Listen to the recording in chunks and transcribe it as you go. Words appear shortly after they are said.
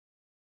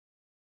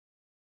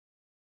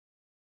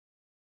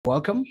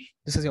Welcome.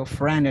 This is your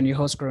friend and your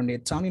host,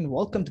 Karunit Tony, and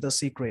welcome to The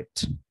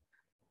Secret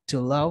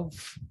to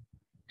Love,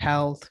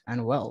 Health,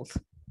 and Wealth.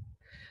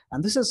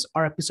 And this is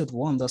our episode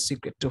one, The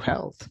Secret to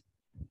Health.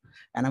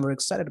 And I'm very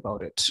excited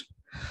about it.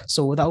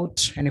 So,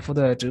 without any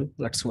further ado,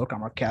 let's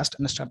welcome our guest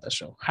and start the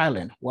show. Hi,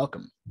 Lynn.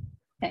 Welcome.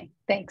 Hey,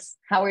 thanks.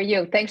 How are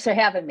you? Thanks for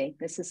having me.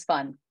 This is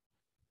fun.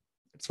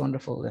 It's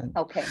wonderful, Lynn.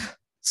 Okay.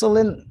 So,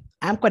 Lynn,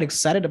 I'm quite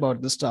excited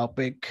about this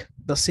topic,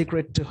 The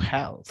Secret to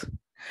Health.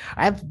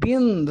 I've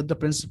been with the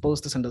principles,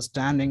 this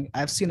understanding.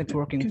 I've seen it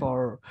working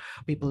for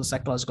people's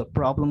psychological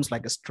problems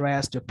like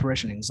stress,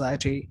 depression,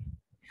 anxiety,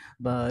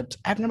 but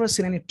I've never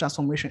seen any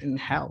transformation in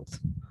health.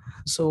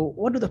 So,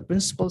 what do the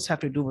principles have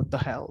to do with the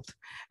health?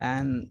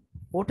 And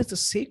what is the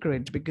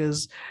secret?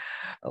 Because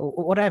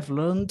what I've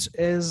learned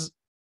is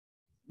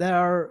there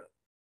are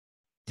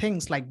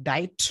things like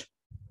diet,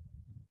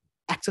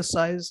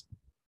 exercise,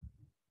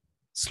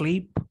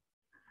 sleep,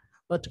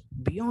 but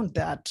beyond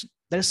that,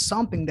 there's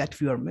something that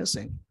we are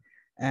missing.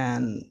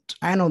 And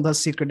I know the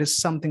secret is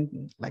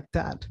something like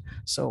that.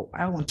 So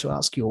I want to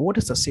ask you, what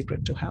is the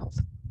secret to health?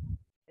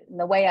 And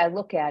the way I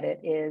look at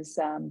it is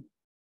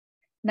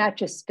not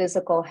just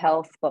physical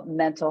health, but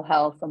mental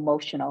health,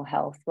 emotional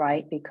health,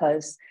 right?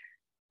 Because,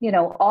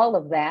 all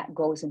of that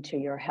goes into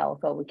your health.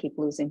 Oh, we keep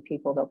losing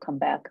people, they'll come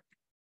back.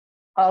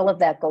 All of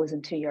that goes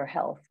into your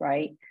health,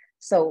 right?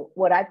 So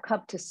what I've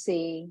come to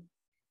see,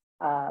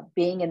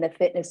 being in the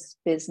fitness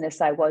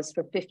business, I was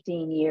for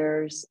 15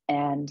 years,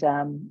 and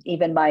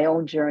even my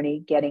own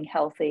journey getting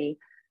healthy,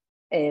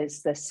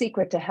 is the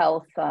secret to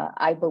health,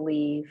 I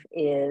believe,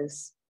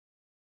 is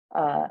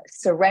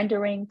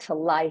surrendering to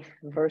life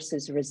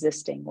versus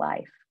resisting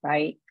life,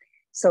 right?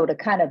 So to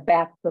kind of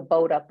back the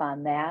boat up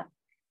on that,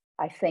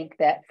 I think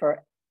that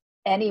for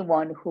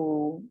anyone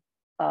who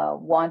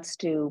wants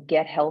to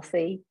get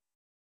healthy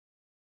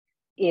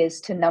is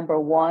to, number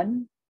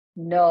one,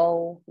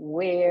 know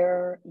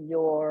where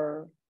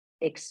your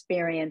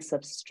experience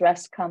of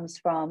stress comes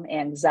from,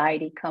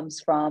 anxiety comes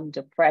from,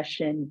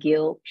 depression,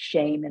 guilt,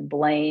 shame, and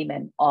blame,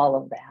 and all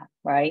of that,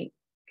 right?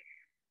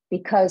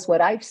 Because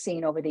what I've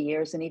seen over the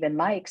years, and even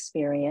my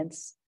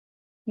experience,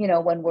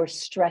 when we're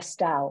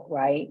stressed out,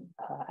 right?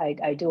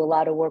 I do a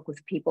lot of work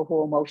with people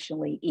who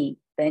emotionally eat.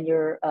 Then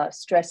you're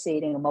stress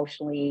eating,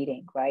 emotionally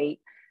eating, right?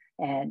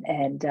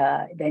 And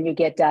then you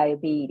get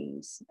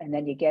diabetes, and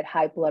then you get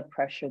high blood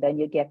pressure, then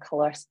you get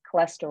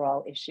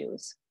cholesterol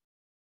issues.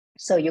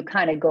 So you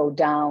kind of go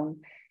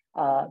down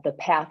the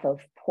path of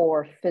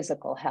poor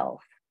physical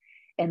health.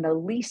 And the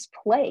least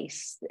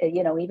place,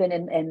 even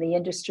in the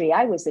industry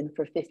I was in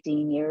for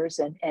 15 years,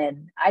 and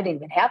I didn't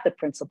even have the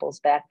principles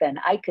back then,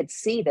 I could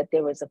see that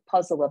there was a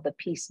puzzle of a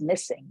piece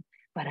missing,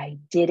 but I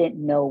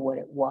didn't know what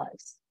it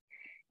was.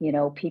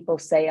 People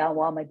say, oh,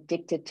 well, I'm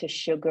addicted to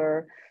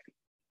sugar.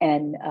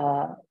 And,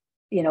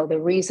 the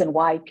reason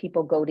why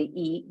people go to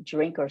eat,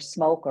 drink, or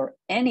smoke, or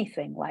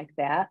anything like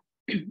that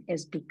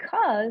is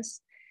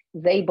because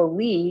they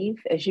believe,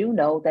 as you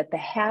know, that the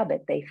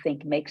habit they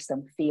think makes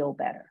them feel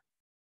better,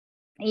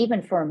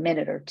 even for a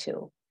minute or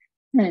two.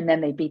 And then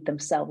they beat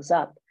themselves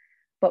up.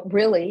 But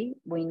really,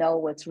 we know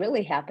what's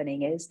really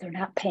happening is they're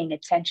not paying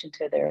attention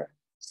to their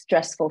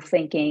stressful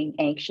thinking,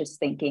 anxious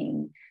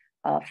thinking,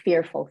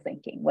 fearful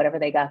thinking, whatever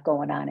they got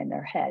going on in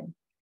their head.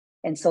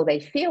 And so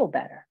they feel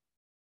better.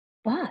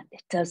 But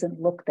it doesn't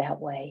look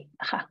that way.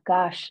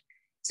 Gosh,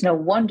 it's no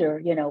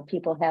wonder,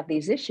 people have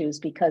these issues,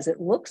 because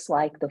it looks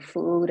like the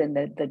food and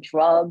the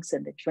drugs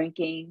and the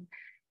drinking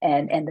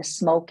and the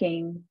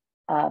smoking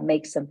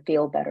makes them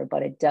feel better,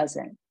 but it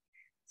doesn't.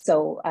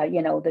 So,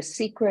 the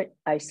secret,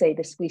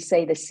 we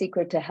say the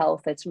secret to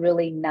health that's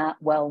really not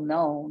well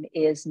known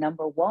is,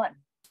 number one,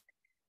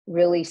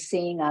 really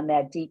seeing on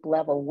that deep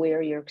level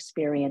where your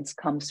experience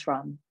comes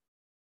from.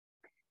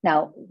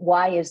 Now,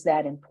 why is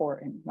that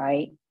important,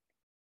 right?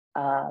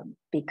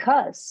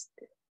 Because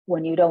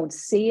when you don't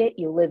see it,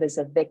 you live as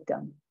a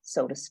victim,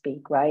 so to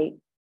speak, right?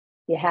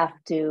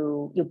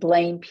 You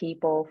blame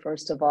people,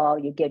 first of all,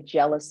 you get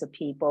jealous of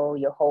people,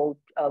 you hold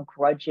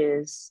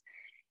grudges,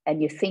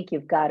 and you think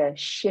you've got to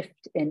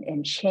shift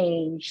and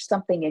change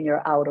something in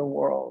your outer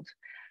world.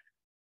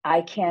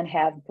 I can't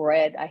have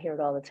bread. I hear it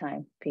all the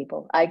time,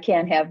 people. I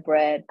can't have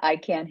bread. I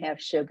can't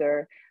have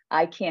sugar.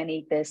 I can't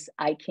eat this.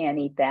 I can't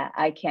eat that.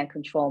 I can't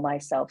control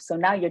myself. So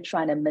now you're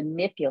trying to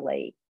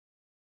manipulate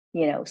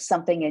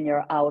something in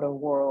your outer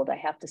world. I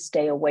have to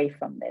stay away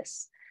from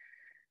this.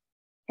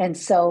 And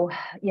so,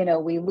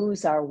 we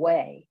lose our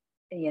way,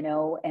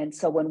 and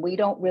so when we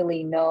don't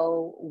really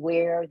know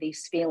where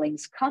these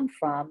feelings come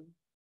from,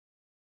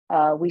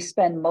 we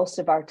spend most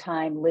of our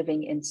time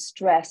living in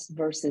stress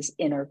versus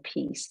inner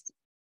peace.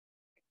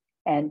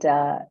 And,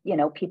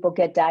 people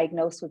get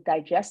diagnosed with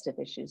digestive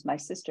issues. My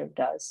sister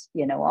does,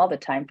 all the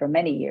time for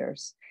many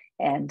years.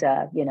 And,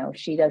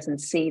 she doesn't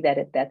see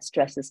that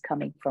stress is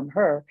coming from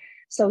her.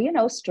 So,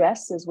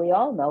 stress, as we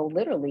all know,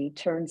 literally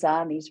turns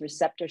on these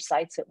receptor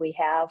sites that we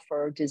have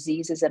for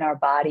diseases in our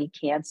body,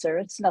 cancer.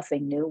 It's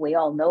nothing new. We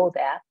all know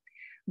that.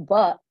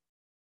 But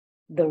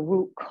the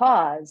root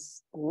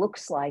cause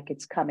looks like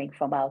it's coming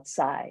from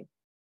outside.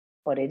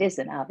 but it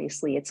isn't,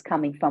 obviously. It's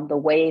coming from the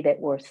way that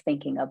we're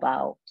thinking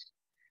about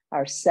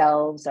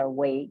ourselves, our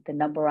weight, the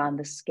number on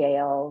the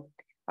scale,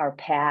 our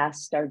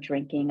past, our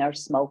drinking, our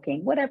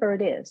smoking, whatever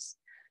it is.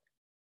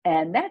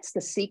 And that's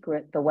the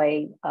secret, the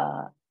way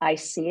I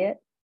see it,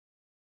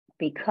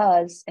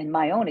 because in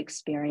my own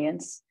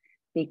experience,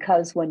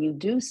 because when you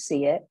do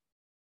see it,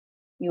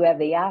 you have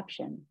the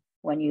option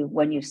when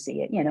you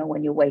see it,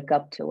 when you wake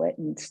up to it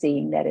and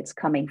seeing that it's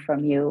coming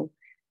from you,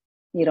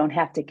 you don't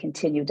have to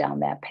continue down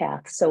that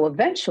path. So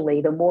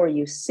eventually, the more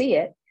you see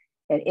it,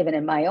 and even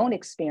in my own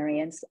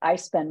experience, I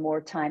spend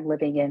more time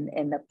living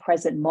in the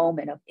present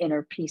moment of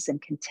inner peace and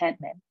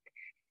contentment.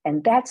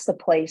 And that's the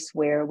place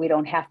where we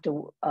don't have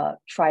to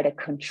try to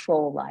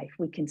control life.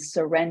 We can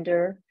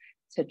surrender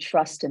to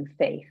trust and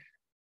faith.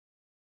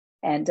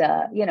 And,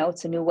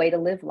 it's a new way to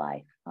live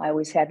life. I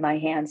always had my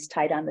hands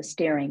tight on the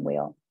steering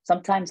wheel.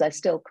 Sometimes I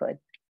still could.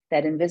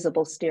 That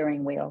invisible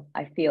steering wheel,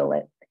 I feel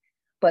it.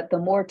 But the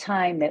more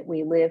time that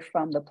we live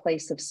from the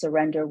place of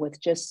surrender with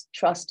just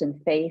trust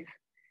and faith,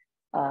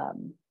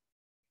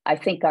 I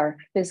think our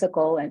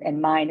physical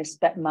and mind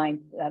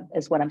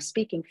is what I'm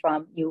speaking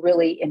from, you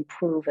really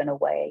improve in a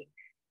way.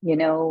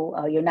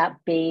 You're not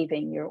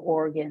bathing your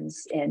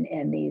organs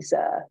in these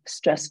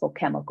stressful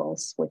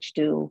chemicals, which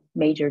do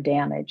major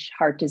damage,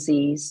 heart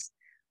disease,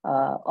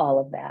 all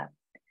of that.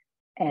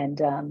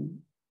 And,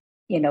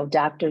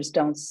 doctors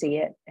don't see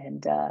it.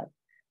 And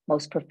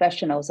most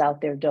professionals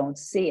out there don't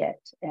see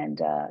it.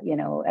 And,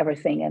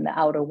 everything in the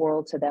outer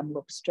world to them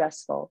looks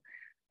stressful.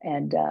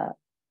 And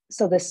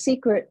so the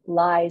secret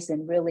lies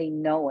in really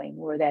knowing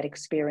where that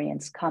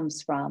experience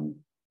comes from.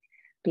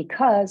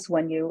 Because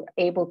when you're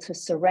able to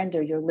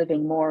surrender, you're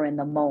living more in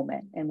the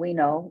moment. And we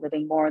know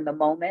living more in the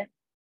moment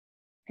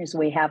is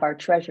we have our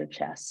treasure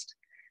chest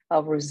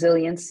of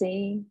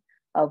resiliency,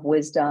 of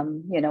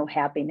wisdom,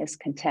 happiness,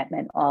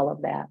 contentment, all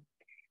of that.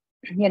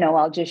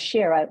 I'll just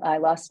share, I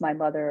lost my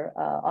mother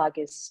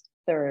August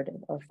 3rd.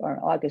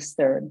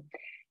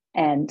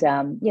 And,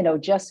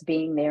 just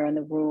being there in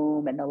the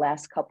room and the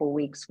last couple of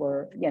weeks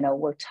were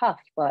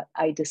tough, but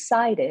I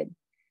decided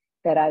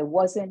that I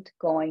wasn't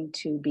going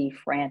to be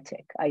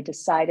frantic. I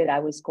decided I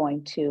was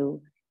going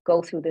to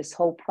go through this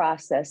whole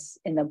process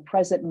in the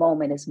present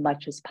moment as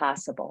much as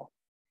possible.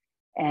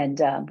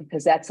 And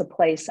because that's a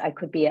place I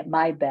could be at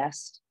my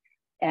best.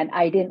 And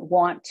I didn't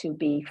want to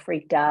be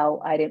freaked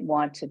out. I didn't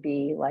want to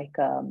be like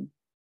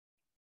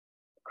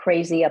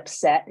crazy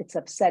upset. It's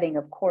upsetting,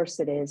 of course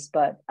it is,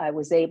 but I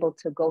was able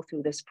to go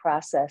through this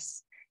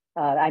process.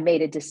 I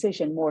made a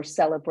decision, more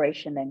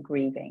celebration than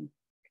grieving.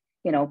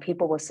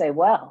 People will say,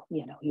 well,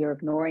 you're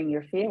ignoring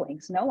your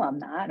feelings. No, I'm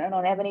not. I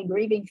don't have any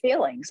grieving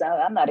feelings.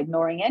 I'm not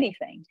ignoring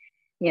anything.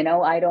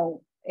 I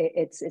don't,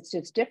 it's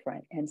just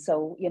different. And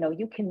so,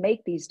 you can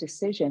make these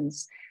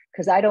decisions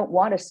because I don't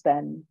want to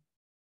spend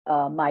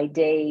my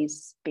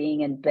days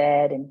being in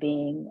bed and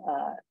being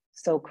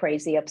so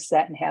crazy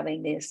upset and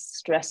having this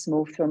stress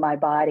move through my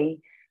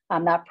body.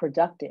 I'm not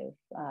productive.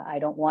 I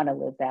don't want to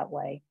live that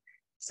way.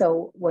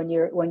 So when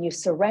you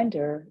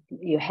surrender,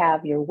 you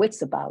have your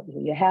wits about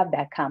you. You have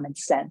that common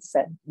sense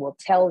that will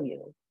tell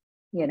you,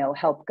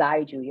 help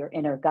guide you, your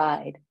inner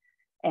guide.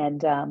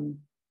 And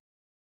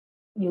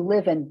you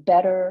live in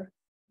better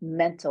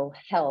mental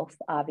health,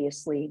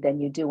 obviously, than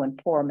you do in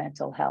poor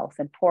mental health.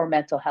 And poor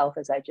mental health,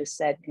 as I just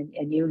said,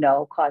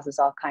 and causes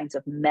all kinds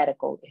of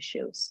medical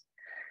issues.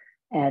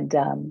 And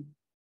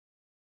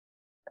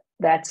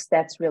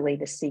that's really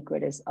the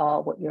secret, is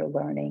all what you're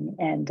learning.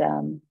 And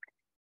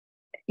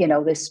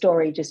this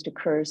story just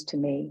occurs to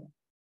me.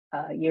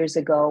 Years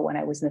ago, when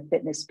I was in the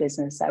fitness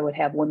business, I would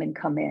have women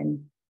come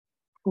in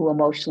who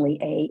emotionally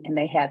ate, and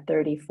they had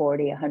 30,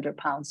 40, 100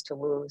 pounds to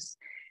lose.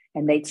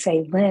 And they'd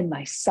say, Lynn,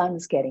 my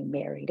son's getting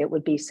married. It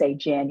would be, say,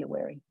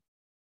 January.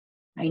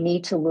 I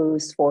need to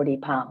lose 40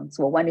 pounds.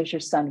 Well, when is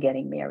your son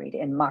getting married?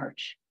 In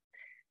March.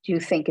 Do you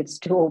think it's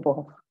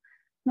doable?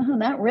 No,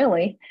 not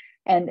really.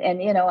 And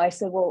I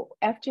said, well,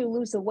 after you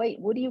lose the weight,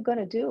 what are you going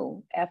to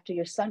do after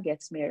your son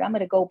gets married? I'm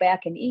going to go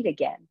back and eat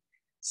again.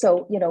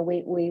 So,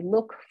 we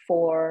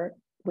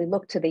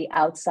look to the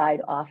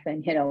outside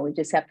often, we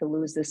just have to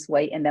lose this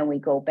weight and then we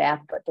go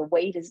back. But the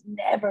weight is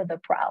never the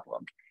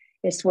problem.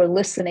 It's we're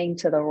listening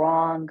to the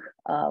wrong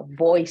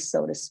voice,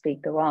 so to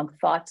speak, the wrong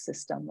thought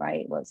system,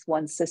 right? Well, it's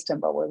one system,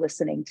 but we're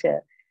listening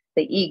to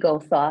the ego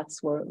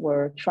thoughts.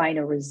 We're trying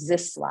to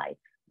resist life,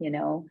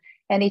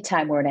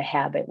 Anytime we're in a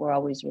habit, we're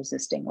always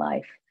resisting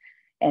life.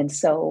 And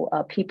so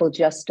people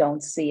just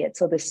don't see it.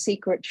 So the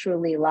secret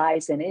truly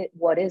lies in it,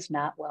 what is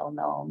not well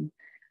known,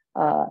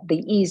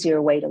 the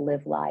easier way to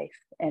live life.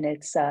 And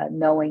it's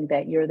knowing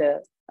that you're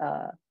the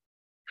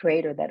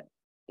creator, that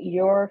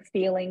your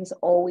feelings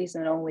always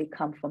and only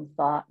come from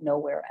thought,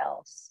 nowhere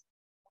else.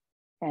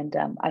 And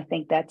I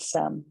think that's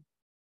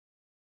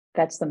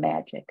the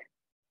magic.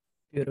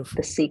 Beautiful.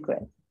 The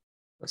secret.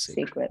 The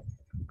secret.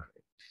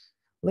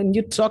 When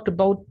you talked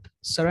about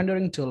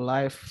surrendering to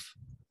life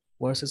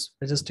versus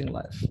resisting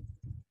life,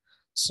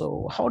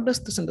 so how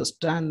does this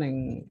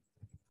understanding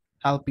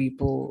help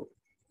people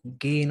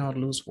gain or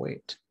lose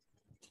weight?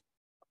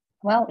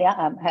 Well, yeah,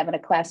 I'm having a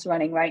class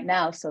running right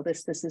now, so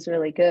this is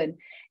really good.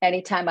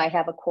 Anytime I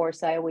have a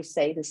course, I always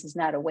say this is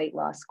not a weight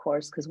loss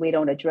course because we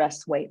don't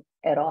address weight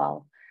at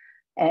all.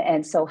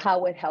 And so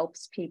how it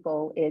helps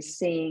people is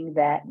seeing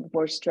that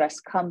where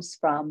stress comes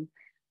from.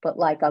 But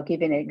like, I'll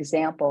give you an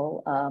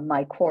example.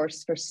 My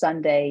course for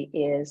Sunday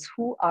is,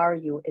 who are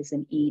you as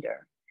an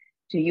eater?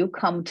 Do you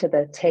come to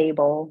the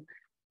table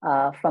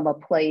from a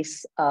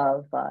place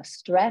of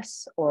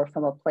stress or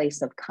from a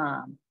place of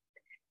calm?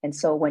 And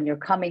so when you're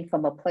coming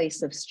from a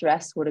place of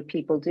stress, what do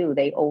people do?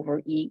 They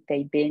overeat,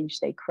 they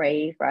binge, they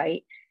crave,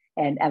 right?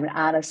 And I mean,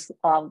 honest,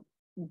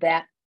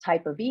 that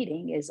type of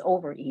eating is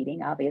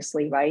overeating,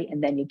 obviously, right?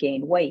 And then you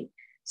gain weight.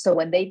 So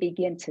when they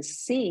begin to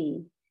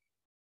see,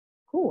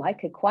 oh, I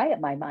could quiet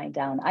my mind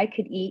down. I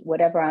could eat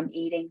whatever I'm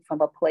eating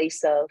from a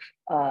place of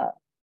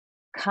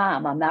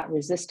calm. I'm not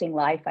resisting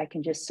life. I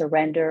can just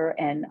surrender.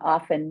 And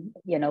often,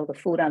 you know, the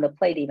food on the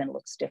plate even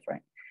looks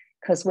different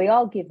because we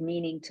all give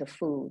meaning to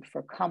food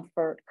for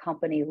comfort,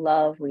 company,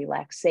 love,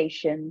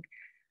 relaxation.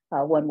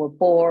 When we're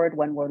bored,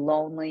 when we're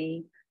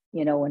lonely,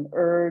 you know, an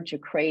urge, a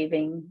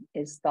craving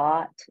is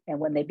thought. And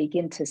when they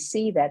begin to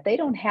see that, they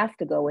don't have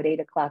to go at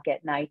 8 o'clock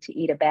at night to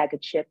eat a bag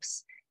of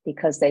chips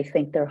because they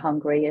think they're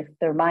hungry. If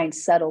their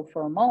mind's settled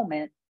for a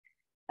moment,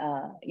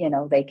 you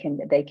know, they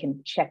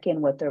can check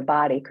in with their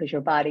body because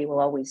your body will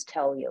always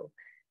tell you.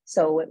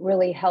 So it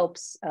really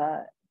helps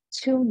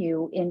tune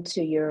you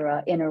into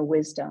your inner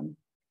wisdom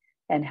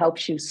and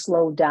helps you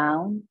slow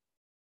down.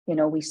 You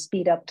know, we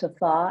speed up to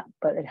thought,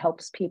 but it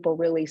helps people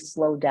really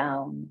slow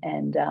down.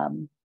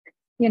 And,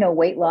 you know,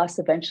 weight loss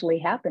eventually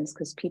happens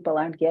because people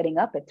aren't getting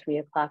up at 3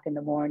 o'clock in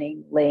the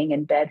morning, laying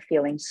in bed,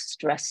 feeling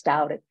stressed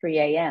out at 3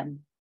 a.m.,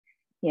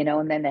 you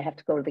know, and then they have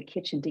to go to the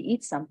kitchen to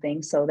eat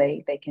something so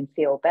they can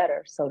feel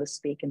better, so to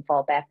speak, and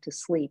fall back to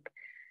sleep.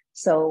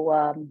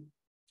 So,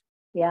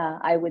 yeah,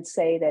 I would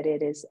say that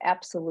it is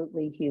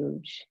absolutely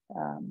huge.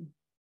 And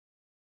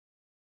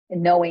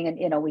knowing, and,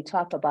 you know, we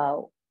talk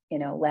about, you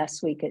know,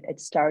 last week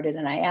it started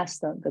and I asked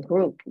the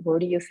group, where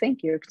do you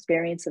think your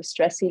experience of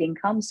stress eating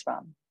comes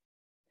from?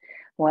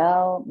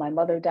 Well, my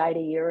mother died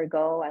a year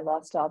ago. I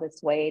lost all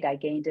this weight. I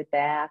gained it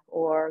back.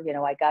 Or, you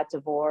know, I got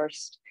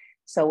divorced.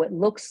 So it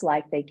looks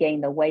like they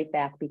gained the weight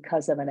back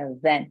because of an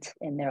event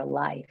in their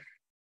life.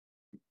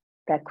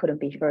 That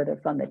couldn't be further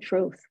from the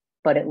truth,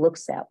 but it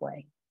looks that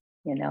way,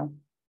 you know?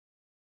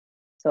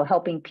 So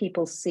helping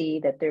people see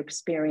that their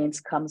experience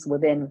comes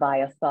within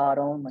via thought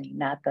only,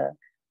 not the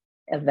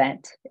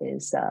event,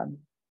 is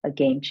a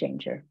game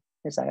changer.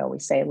 As I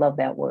always say, I love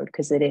that word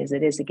because it is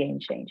a game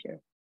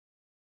changer.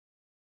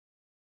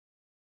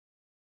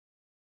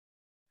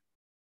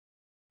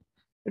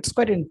 It's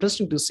quite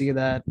interesting to see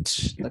that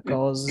the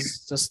cause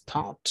is just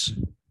thought.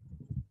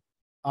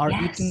 Our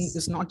eating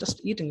is not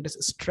just eating, it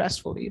is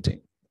stressful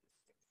eating.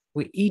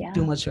 We eat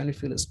too much when we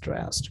feel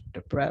stressed,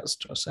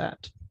 depressed, or sad.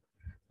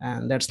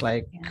 And that's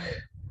like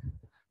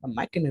a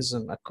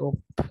mechanism, a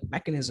cope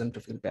mechanism to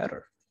feel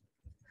better.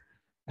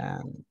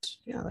 And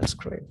yeah, that's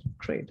great.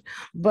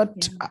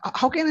 But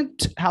how can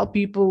it help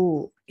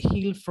people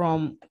heal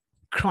from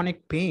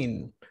chronic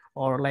pain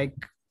or like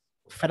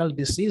fatal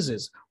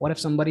diseases? What if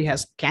somebody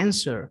has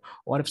cancer?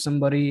 What if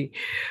somebody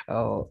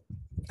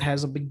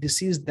has a big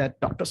disease that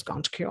doctors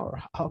can't cure?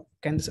 How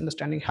can this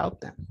understanding help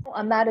them?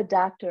 I'm not a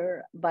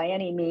doctor by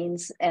any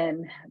means,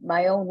 and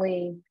my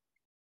only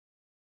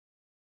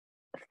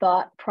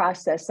thought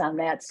process on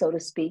that, so to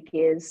speak,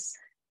 is,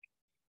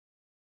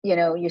 you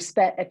know,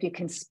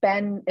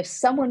 if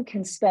someone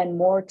can spend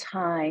more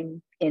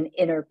time in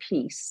inner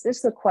peace. This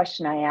is the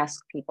question I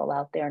ask people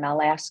out there, and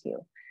I'll ask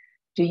you.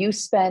 Do you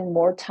spend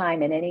more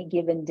time in any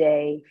given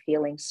day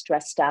feeling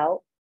stressed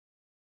out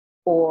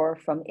or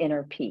from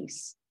inner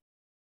peace?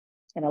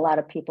 And a lot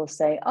of people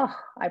say, oh,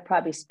 I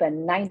probably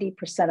spend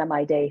 90% of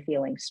my day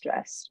feeling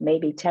stressed,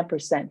 maybe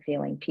 10%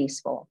 feeling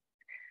peaceful.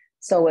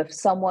 So if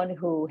someone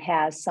who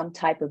has some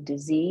type of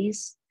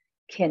disease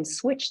can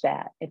switch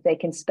that, if they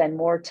can spend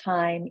more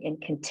time in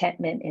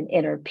contentment and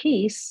inner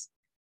peace,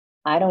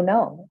 I don't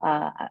know.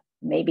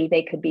 Maybe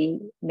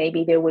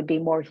there would be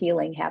more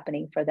healing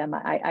happening for them.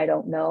 I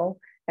don't know.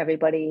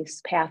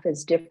 Everybody's path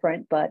is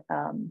different, but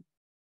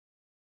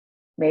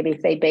maybe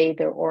if they bathe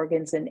their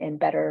organs in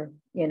better,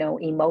 you know,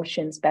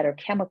 emotions, better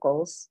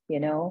chemicals, you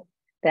know,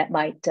 that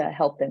might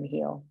help them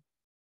heal.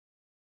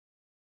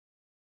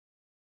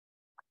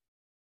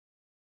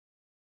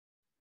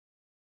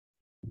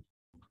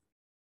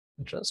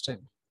 Interesting.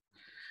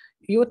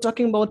 You were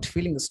talking about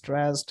feeling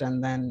stressed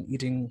and then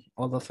eating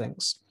all the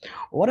things.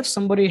 What if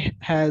somebody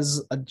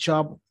has a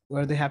job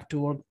where they have to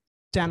work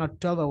 10 or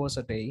 12 hours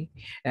a day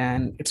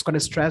and it's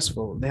quite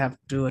stressful? They have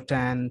to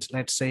attend,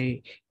 let's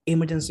say,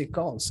 emergency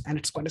calls, and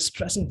it's quite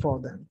stressing for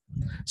them.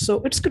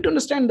 So it's good to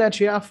understand that,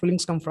 yeah,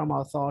 feelings come from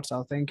our thoughts,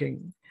 our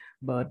thinking.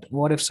 But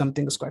what if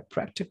something is quite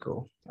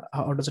practical?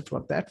 How does it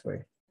work that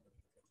way?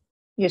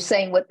 You're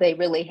saying what they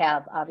really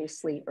have,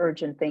 obviously,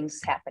 urgent things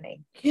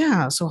happening.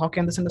 Yeah. So how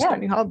can this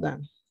understanding help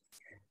them?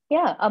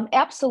 Yeah,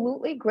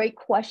 absolutely. Great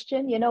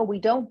question. You know, we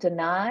don't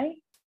deny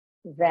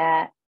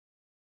that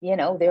you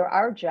know, there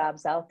are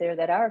jobs out there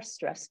that are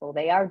stressful,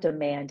 they are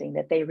demanding,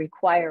 that they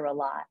require a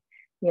lot.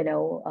 You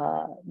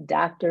know,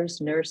 doctors,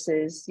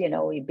 nurses, you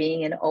know,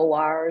 being in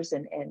ORs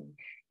and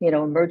you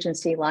know,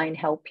 emergency line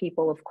help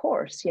people, of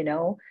course, you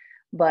know,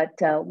 but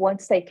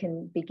once they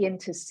can begin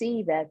to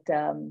see that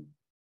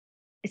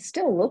it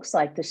still looks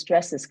like the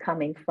stress is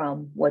coming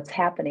from what's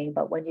happening,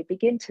 but when you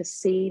begin to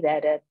see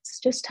that it's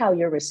just how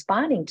you're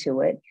responding to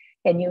it,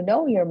 and you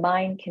know your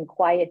mind can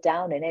quiet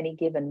down at any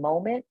given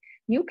moment,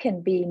 you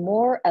can be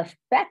more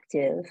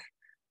effective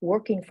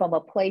working from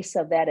a place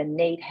of that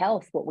innate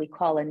health, what we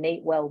call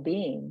innate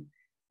well-being.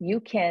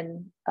 You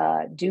can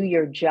do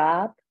your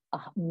job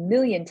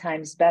 1,000,000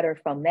 times better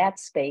from that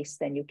space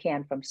than you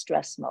can from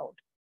stress mode.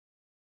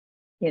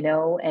 You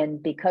know,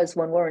 and because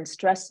when we're in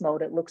stress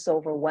mode, it looks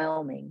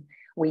overwhelming.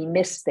 We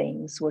miss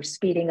things. We're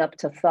speeding up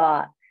to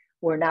thought.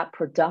 We're not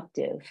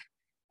productive,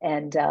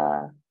 and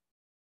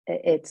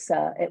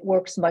it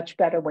works much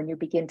better when you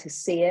begin to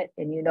see it,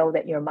 and you know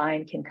that your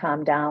mind can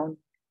calm down,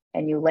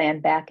 and you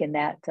land back in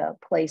that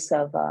place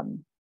of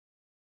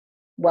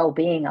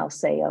well-being. I'll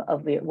say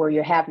of where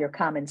you have your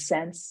common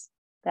sense.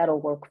 That'll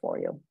work for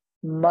you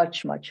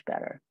much, much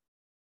better.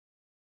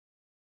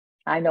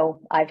 I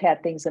know I've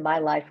had things in my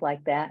life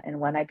like that. And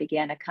when I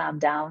began to calm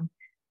down,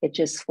 it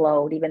just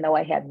flowed. Even though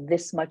I had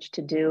this much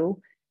to do,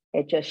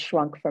 it just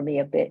shrunk for me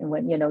a bit. And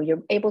when, you know,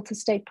 you're able to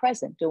stay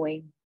present,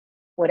 doing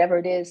whatever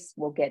it is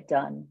will get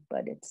done,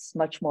 but it's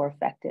much more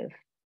effective.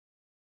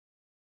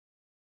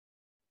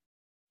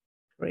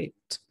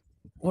 Great.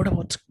 What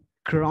about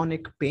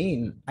chronic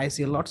pain? I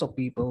see lots of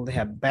people, they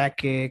have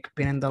backache,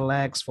 pain in the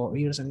legs for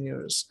years and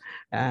years.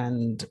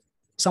 And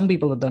some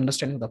people with the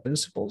understanding of the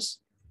principles,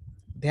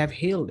 they have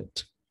healed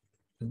it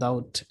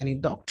without any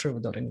doctor,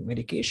 without any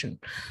medication.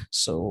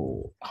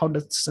 So how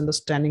does this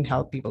understanding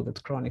help people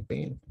with chronic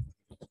pain?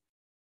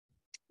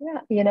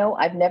 Yeah, you know,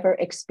 I've never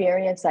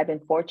experienced, I've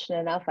been fortunate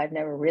enough, I've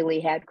never really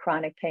had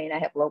chronic pain. I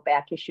have low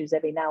back issues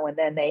every now and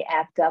then, they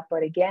act up.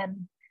 But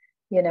again,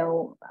 you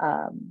know,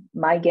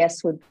 my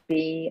guess would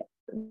be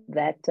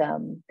that,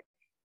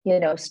 you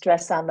know,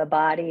 stress on the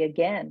body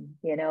again,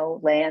 you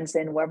know, lands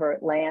in wherever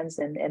it lands.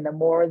 And the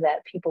more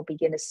that people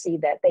begin to see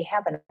that they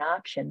have an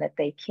option, that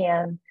they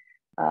can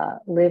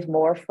live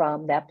more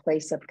from that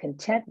place of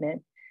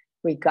contentment,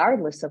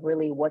 regardless of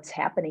really what's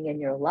happening in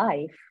your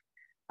life,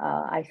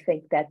 I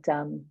think that,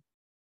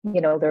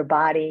 you know, their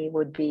body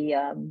would be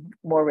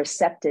more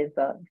receptive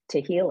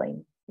to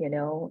healing, you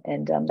know,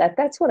 and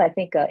that's what I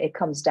think it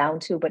comes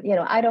down to. But, you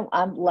know,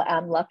 I'm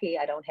lucky,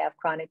 I don't have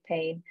chronic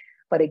pain.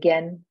 But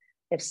again,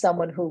 if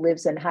someone who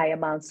lives in high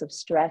amounts of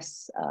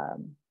stress,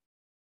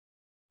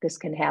 this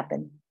can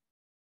happen.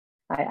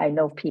 I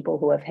know people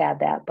who have had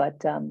that,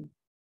 but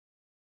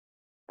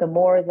the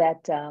more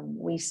that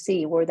we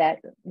see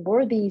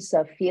where these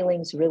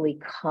feelings really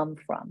come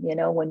from, you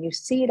know, when you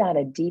see it on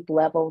a deep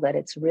level, that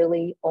it's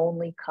really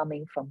only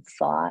coming from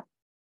thought.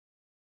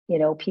 You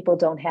know, people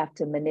don't have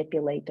to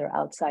manipulate their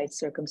outside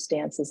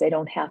circumstances. They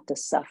don't have to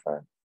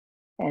suffer.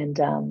 And,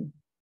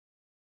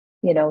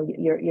 you know,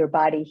 your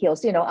body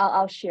heals. You know,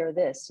 I'll share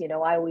this. You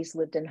know, I always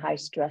lived in high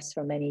stress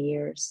for many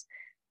years.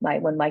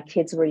 When my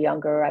kids were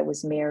younger, I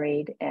was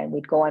married and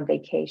we'd go on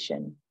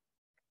vacation.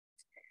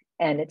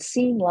 And it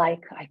seemed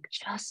like I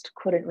just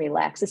couldn't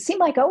relax. It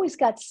seemed like I always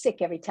got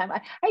sick every time.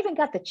 I even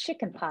got the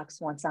chicken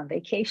pox once on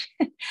vacation.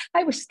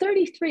 I was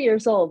 33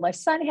 years old. My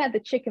son had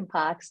the chicken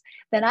pox.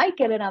 Then I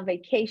get it on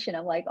vacation.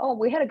 I'm like, oh,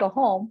 we had to go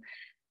home.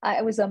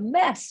 It was a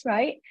mess,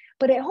 right?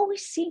 But I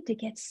always seemed to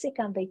get sick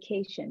on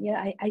vacation. You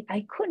know,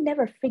 I could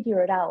never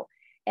figure it out.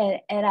 And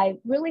I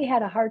really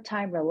had a hard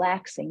time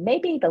relaxing.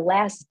 Maybe the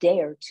last day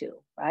or two,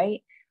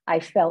 right?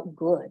 I felt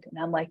good.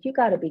 And I'm like, you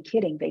got to be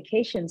kidding.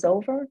 Vacation's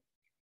over?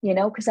 You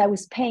know, because I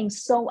was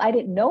I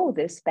didn't know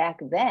this back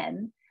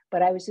then,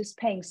 but I was just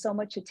paying so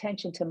much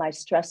attention to my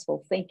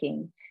stressful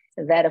thinking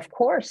that, of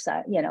course,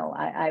 you know,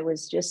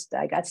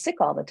 I got sick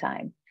all the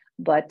time.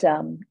 But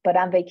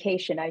on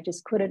vacation, I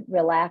just couldn't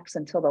relax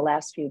until the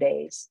last few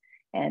days.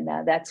 And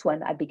that's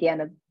when I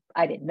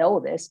didn't know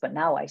this, but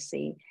now I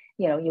see,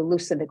 you know, you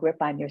loosen the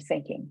grip on your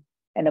thinking.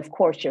 And of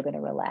course, you're going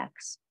to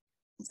relax.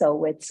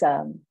 So it's,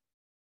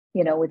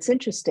 you know, it's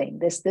interesting.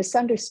 This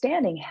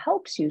understanding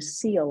helps you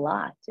see a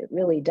lot. It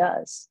really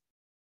does.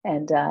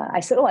 And I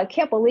said, oh, I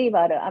can't believe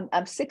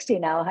I'm 60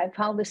 now. I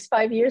found this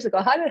 5 years ago.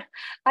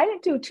 I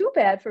didn't do too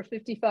bad for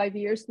 55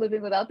 years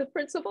living without the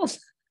principles.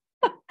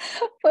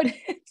 but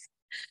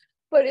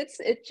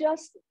it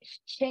just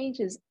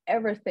changes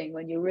everything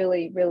when you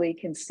really, really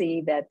can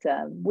see that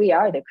we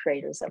are the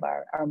creators of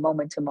our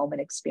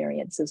moment-to-moment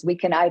experiences. We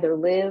can either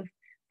live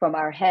from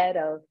our head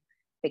of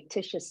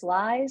fictitious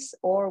lies,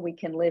 or we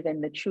can live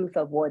in the truth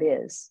of what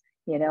is,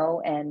 you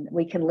know, and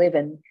we can live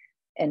in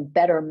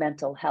better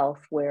mental health,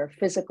 where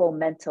physical,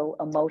 mental,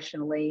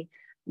 emotionally,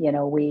 you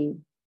know,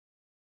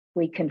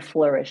 we can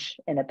flourish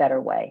in a better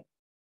way.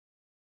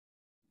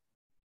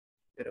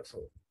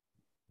 Beautiful.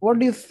 What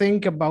do you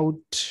think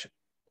about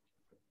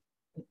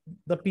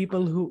the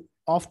people who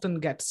often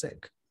get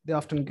sick? They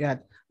often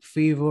get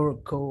fever,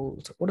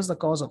 cold. What is the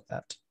cause of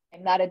that?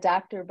 I'm not a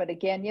doctor, but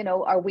again,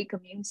 our weak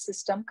immune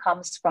system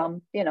comes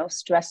from,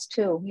 stress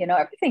too.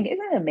 Everything,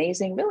 isn't it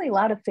amazing? Really, a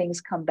lot of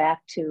things come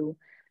back to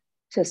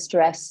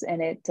stress,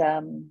 and it,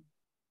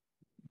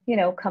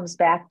 comes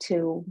back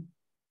to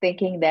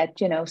thinking that,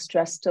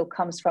 stress still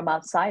comes from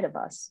outside of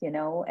us,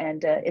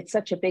 and it's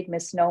such a big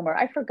misnomer.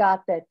 I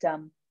forgot that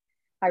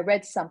I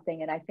read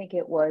something, and I think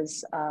it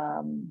was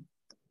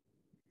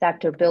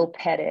Dr. Bill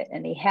Pettit,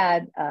 and he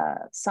had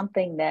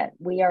something that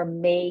we are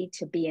made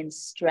to be in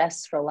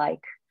stress for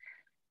like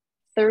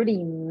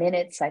 30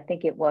 minutes. I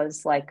think it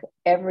was like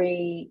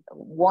every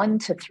 1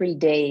 to 3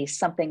 days,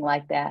 something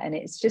like that. And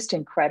it's just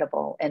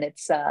incredible. And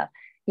it's,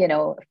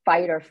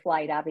 fight or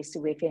flight,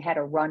 obviously, if you had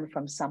to run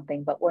from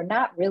something, but we're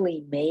not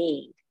really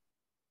made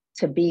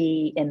to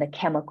be in the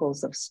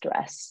chemicals of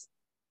stress,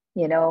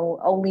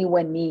 only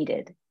when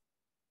needed.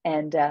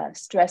 And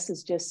stress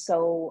is just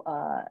so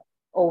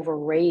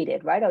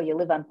overrated, right? Oh, you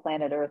live on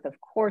planet Earth.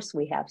 Of course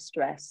we have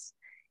stress,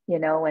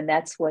 and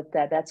that's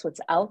what's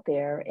out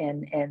there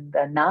in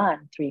the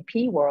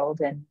non-3P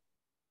world. And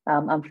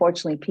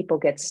unfortunately, people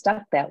get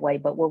stuck that way,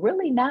 but we're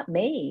really not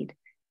made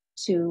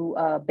to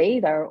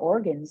bathe our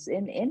organs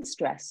in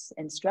stress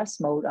and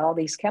stress mode, all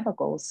these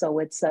chemicals. So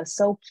it's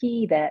so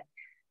key that,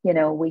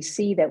 we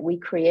see that we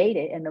create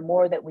it. And the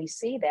more that we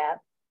see that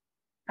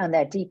on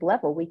that deep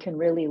level, we can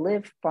really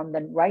live from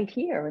the right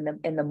here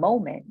in the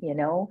moment,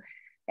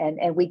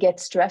 and we get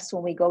stressed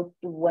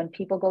when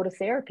people go to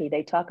therapy.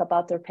 They talk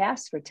about their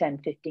past for 10,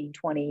 15,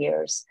 20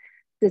 years.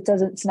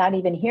 It's not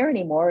even here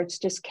anymore. It's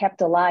just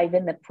kept alive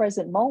in the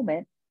present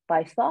moment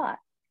by thought,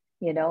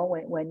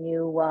 when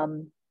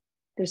you,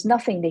 there's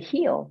nothing to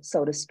heal,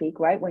 so to speak,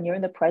 right? When you're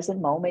in the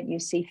present moment, you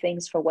see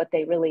things for what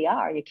they really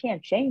are. You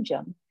can't change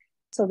them.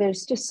 So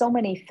there's just so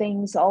many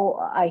things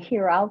I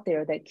hear out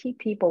there that keep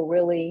people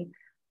really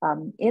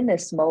in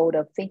this mode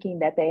of thinking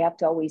that they have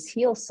to always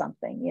heal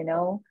something,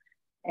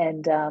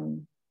 and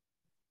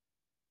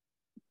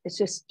it's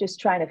just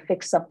trying to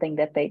fix something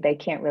that they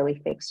can't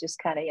really fix. Just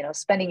kind of,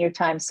 spending your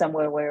time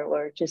somewhere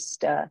where it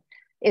just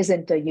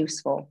isn't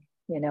useful,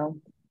 It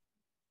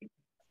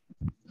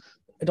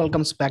all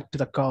comes back to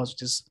the cause,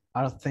 which is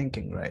our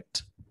thinking,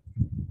 right?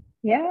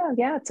 Yeah,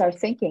 it's our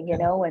thinking,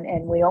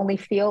 and we only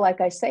feel,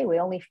 like I say, we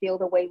only feel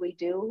the way we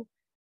do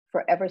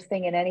for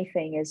everything and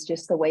anything is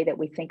just the way that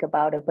we think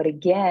about it. But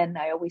again,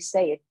 I always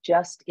say it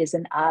just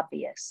isn't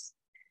obvious.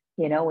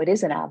 It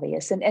isn't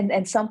obvious.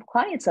 And some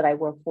clients that I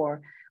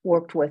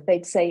worked with,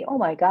 they'd say, oh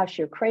my gosh,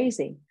 you're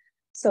crazy.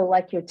 So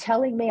like, you're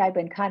telling me I've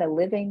been kind of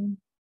living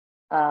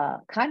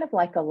kind of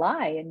like a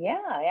lie. And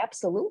yeah,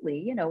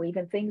 absolutely.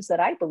 Even things that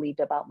I believed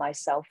about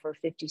myself for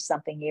 50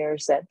 something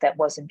years that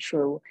wasn't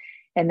true.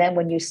 And then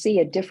when you see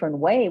a different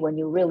way, when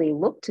you really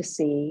look to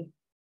see,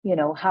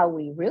 how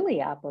we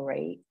really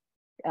operate,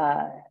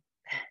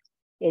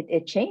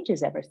 it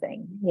changes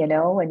everything,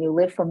 and you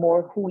live for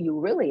more who you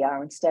really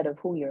are instead of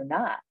who you're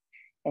not.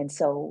 And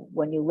so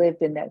when you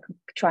lived in that,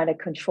 trying to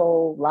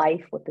control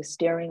life with the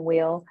steering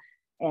wheel,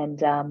 and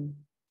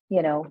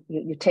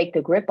you take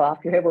the grip off,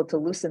 you're able to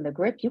loosen the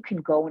grip, you can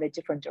go in a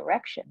different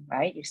direction,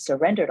 right? You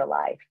surrender to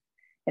life,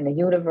 and the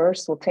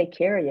universe will take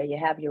care of you. You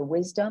have your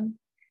wisdom,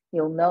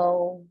 you'll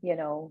know,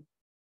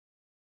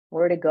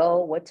 where to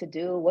go, what to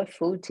do, what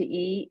food to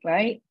eat,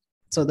 right?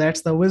 So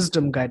that's the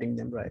wisdom guiding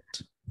them, right?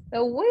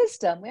 The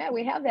wisdom, yeah,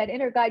 we have that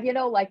inner guide.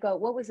 Like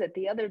what was it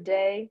the other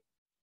day?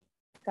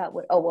 God,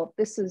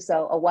 this is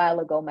a while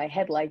ago, my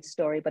headlight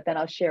story, but then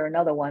I'll share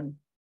another one.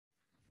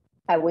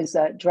 I was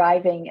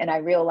driving, and I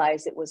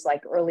realized it was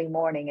like early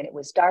morning and it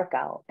was dark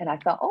out. And I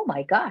thought, oh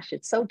my gosh,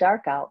 it's so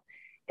dark out.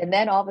 And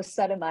then all of a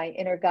sudden my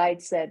inner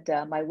guide said,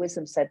 my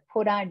wisdom said,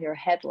 put on your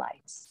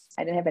headlights.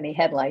 I didn't have any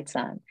headlights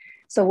on.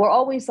 So we're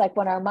always like,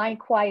 when our mind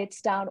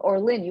quiets down, or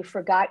Lynn, you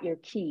forgot your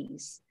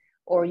keys,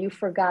 or you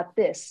forgot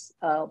this.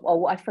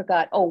 I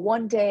forgot. Oh,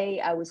 one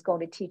day I was going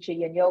to teach a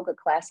yin yoga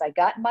class. I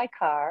got in my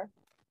car.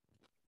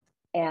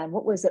 And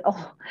what was it?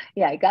 Oh,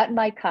 yeah, I got in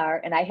my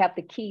car, and I have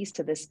the keys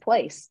to this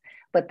place,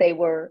 but they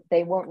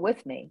weren't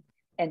with me.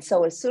 And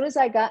so as soon as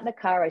I got in the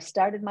car, I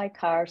started my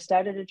car,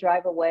 started to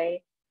drive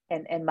away,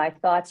 and my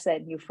thought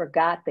said, you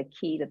forgot the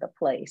key to the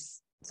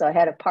place. So I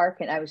had to park,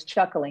 and I was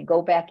chuckling,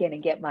 go back in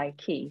and get my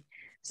key.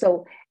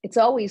 So it's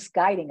always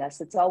guiding us.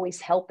 It's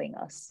always helping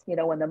us.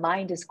 When the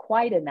mind is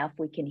quiet enough,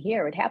 we can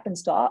hear. It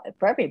happens for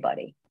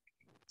everybody.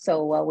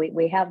 So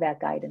we have that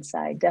guide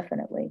inside,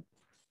 definitely.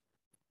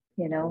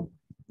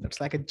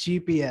 It's like a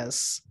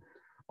GPS,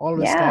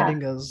 always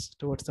guiding us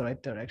towards the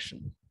right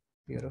direction.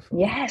 Beautiful.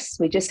 Yes,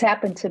 we just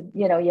happen to,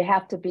 you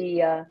have to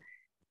be,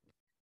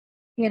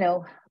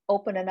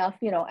 open enough,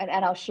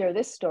 and I'll share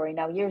this story.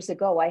 Now, years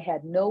ago, I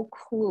had no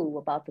clue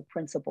about the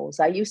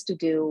principles. I used to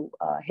do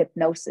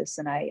hypnosis,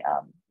 and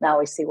now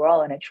I see we're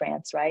all in a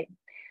trance, right?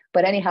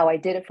 But anyhow, I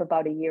did it for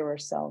about a year or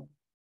so.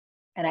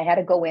 And I had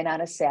to go in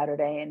on a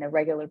Saturday, and the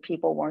regular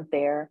people weren't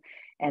there.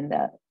 And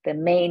the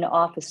main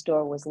office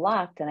door was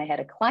locked, and I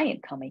had a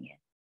client coming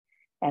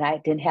in, and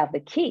I didn't have the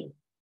key.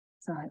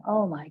 So I'm like,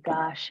 oh my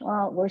gosh,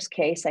 well, worst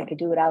case, I could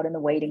do it out in the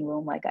waiting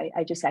room. Like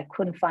I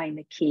couldn't find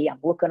the key. I'm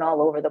looking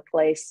all over the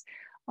place.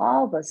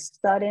 all of a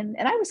sudden,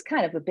 and I was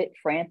kind of a bit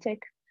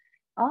frantic,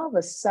 all of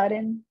a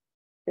sudden,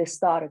 this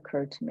thought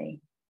occurred to me.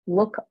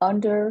 Look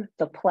under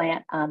the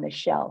plant on the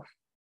shelf.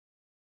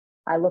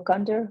 I look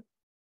under,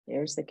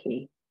 there's the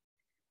key.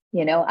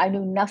 You know, I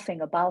knew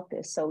nothing about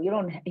this. So you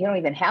don't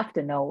even have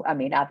to know. I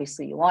mean,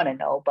 obviously you want to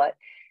know, but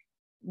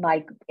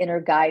my inner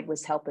guide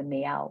was helping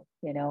me out,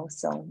 you know,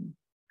 so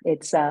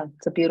it's a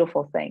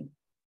beautiful thing.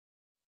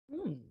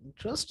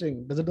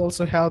 Interesting. Does it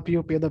also help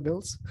you pay the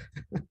bills?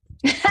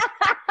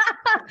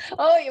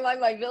 Oh, you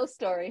want my bill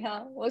story,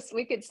 huh?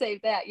 We could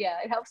save that. Yeah,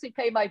 it helps me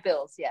pay my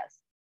bills. Yes,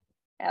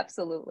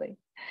 absolutely.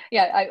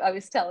 Yeah, I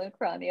was telling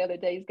Kron the other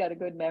day, he's got a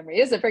good memory.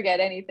 He doesn't forget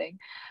anything.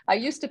 I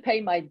used to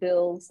pay my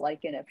bills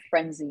like in a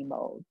frenzy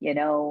mode, you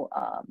know.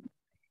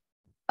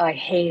 I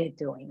hated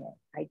doing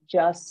it. I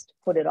just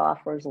put it off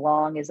for as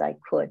long as I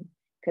could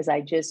because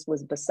I just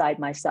was beside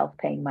myself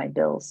paying my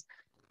bills.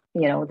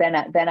 You know, then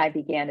I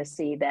began to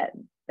see that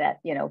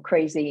you know,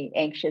 crazy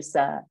anxious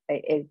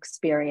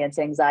experience,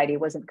 anxiety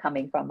wasn't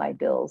coming from my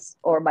bills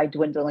or my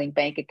dwindling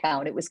bank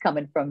account. It was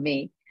coming from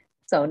me.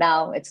 So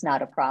now it's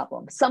not a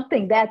problem.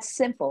 Something that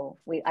simple,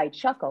 I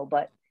chuckle,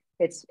 but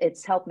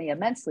it's helped me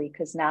immensely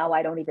because now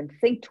I don't even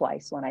think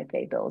twice when I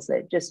pay bills.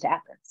 It just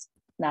happens.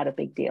 Not a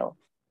big deal.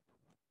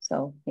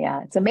 So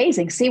yeah, it's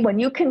amazing. See, when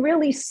you can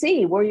really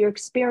see where your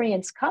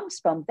experience comes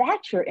from,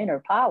 that's your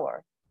inner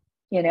power.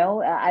 You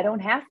know, I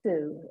don't have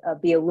to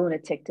be a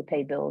lunatic to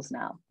pay bills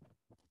now.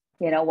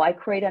 You know, why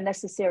create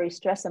unnecessary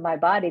stress in my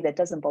body that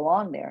doesn't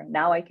belong there?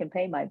 Now I can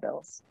pay my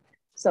bills.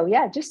 So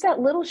yeah, just that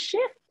little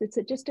shift. It's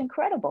just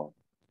incredible.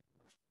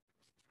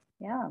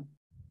 Yeah.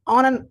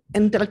 On an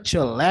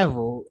intellectual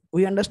level,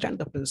 we understand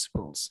the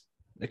principles.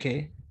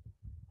 Okay.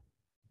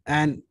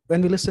 And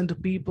when we listen to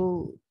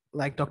people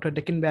like Dr.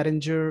 Dickin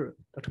Barringer,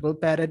 Dr. Bill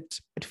Parrott,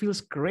 it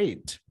feels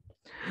great.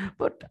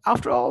 But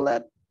after all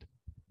that,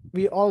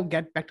 we all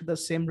get back to the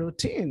same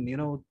routine, you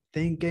know,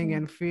 thinking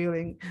and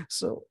feeling.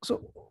 So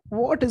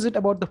what is it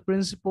about the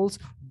principles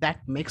that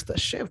makes the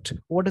shift?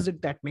 What is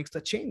it that makes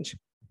the change?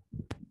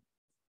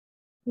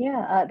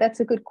 Yeah, that's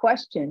a good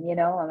question. You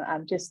know,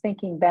 I'm just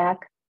thinking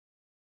back,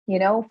 you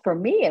know, for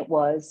me,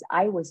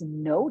 I was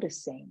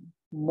noticing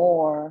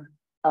more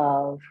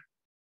of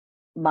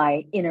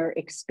my inner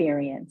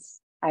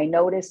experience. I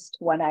noticed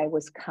when I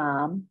was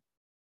calm.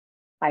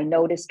 I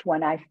noticed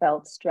when I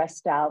felt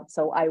stressed out.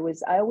 So I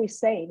always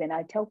say, and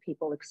I tell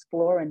people,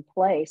 explore and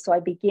play. So I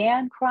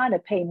began trying to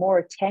pay more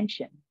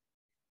attention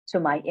to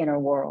my inner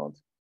world.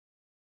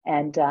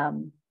 And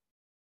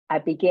I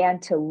began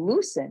to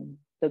loosen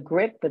the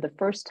grip for the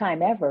first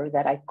time ever,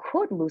 that I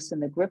could loosen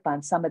the grip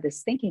on some of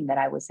this thinking that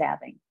I was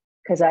having,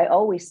 because I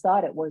always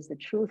thought it was the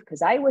truth,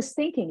 because I was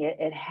thinking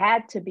it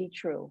had to be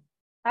true.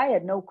 I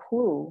had no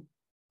clue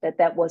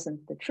that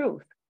wasn't the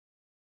truth.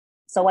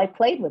 So I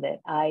played with it.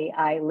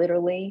 I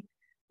literally,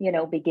 you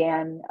know,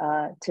 began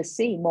to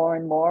see more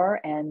and more.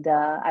 And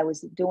I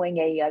was doing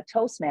a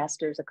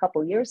Toastmasters a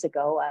couple years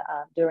ago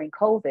during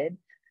COVID.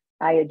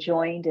 I had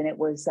joined, and it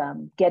was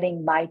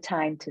getting my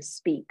time to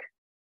speak.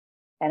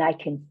 And I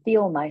can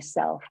feel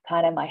myself,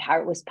 kind of my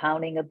heart was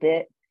pounding a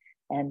bit,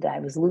 and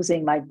I was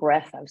losing my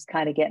breath. I was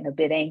kind of getting a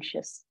bit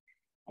anxious.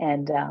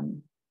 And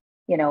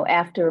you know,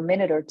 after a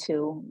minute or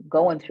two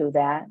going through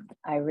that,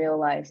 I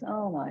realized,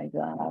 oh my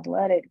God,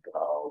 let it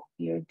go.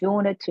 You're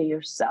doing it to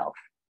yourself.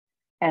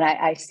 And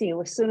I see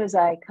as soon as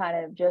I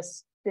kind of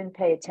just didn't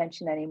pay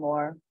attention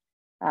anymore,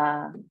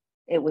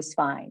 it was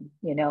fine,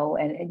 you know.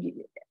 And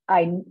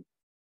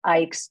I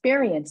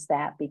experienced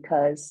that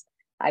because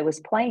I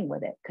was playing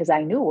with it, because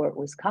I knew where it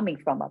was coming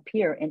from up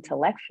here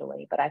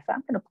intellectually. But I thought,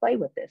 I'm going to play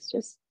with this.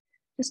 Just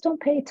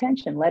don't pay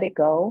attention. Let it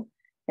go.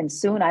 And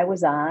soon I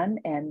was on,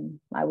 and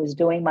I was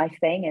doing my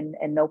thing,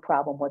 and no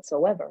problem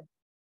whatsoever.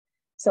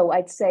 So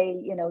I'd say,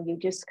 you know, you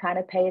just kind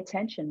of pay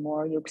attention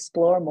more, you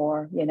explore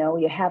more, you know,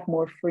 you have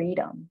more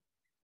freedom,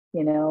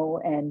 you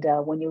know, and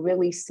when you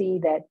really see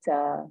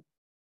that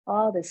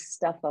all this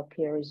stuff up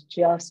here is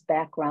just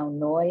background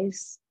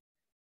noise,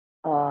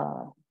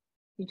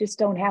 you just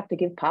don't have to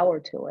give power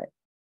to it,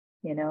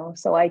 you know.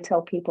 So I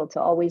tell people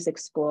to always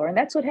explore. And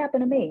that's what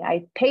happened to me.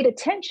 I paid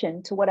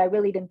attention to what I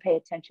really didn't pay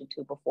attention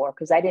to before,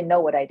 because I didn't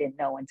know what I didn't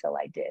know until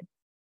I did.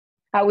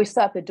 I always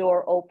thought the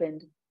door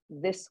opened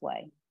this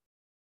way.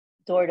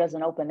 Door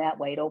doesn't open that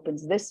way. It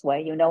opens this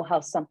way. You know how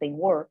something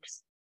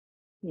works.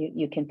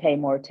 You can pay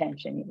more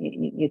attention.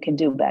 You can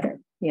do better,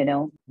 you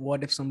know.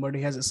 What if somebody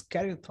has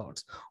scary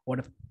thoughts? What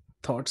if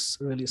thoughts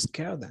really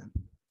scare them?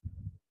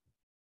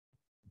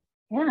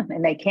 Yeah,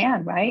 and they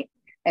can, right?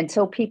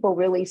 Until people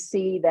really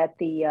see that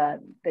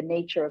the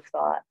nature of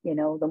thought, you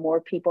know, the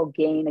more people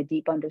gain a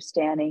deep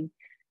understanding,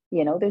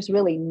 you know, there's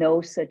really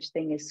no such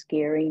thing as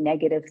scary,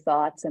 negative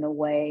thoughts in a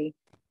way.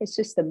 It's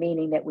just the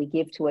meaning that we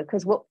give to it,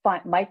 because what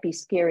might be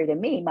scary to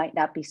me might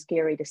not be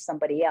scary to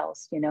somebody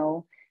else, you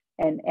know.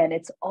 And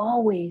it's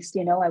always,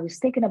 you know, I was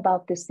thinking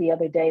about this the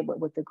other day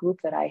with the group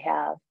that I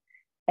have,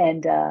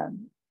 and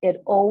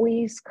it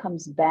always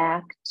comes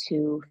back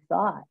to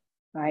thought,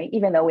 right?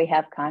 Even though we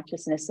have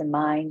consciousness and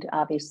mind,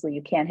 obviously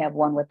you can't have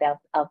one without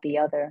the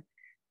other.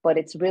 but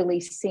it's really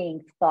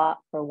seeing thought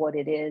for what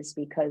it is,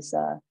 because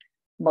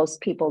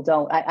most people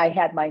don't. I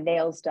had my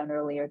nails done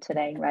earlier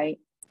today, right?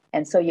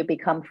 And so you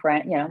become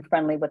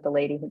friendly with the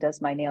lady who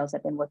does my nails.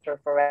 I've been with her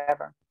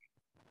forever.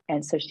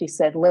 And so she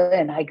said,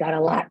 Lynn, I got a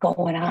lot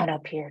going on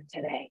up here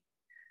today.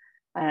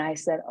 And I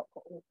said,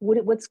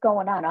 what's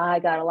going on? I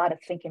got a lot of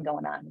thinking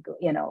going on,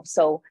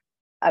 So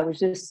I was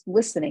just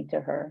listening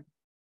to her,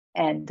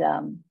 and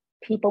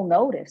people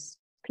notice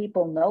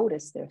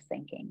their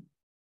thinking.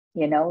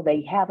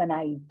 They have an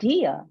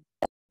idea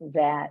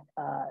that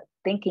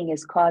thinking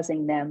is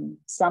causing them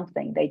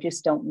something. They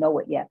just don't know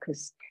it yet,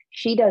 because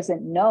she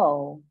doesn't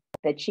know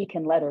that she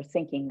can let her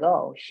thinking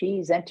go.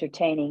 She's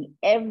entertaining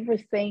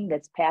everything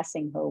that's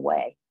passing her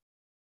way.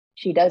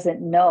 She doesn't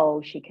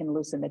know she can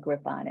loosen the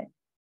grip on it.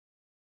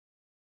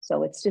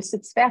 So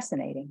it's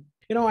fascinating.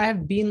 I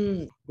have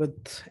been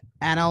with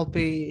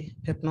NLP,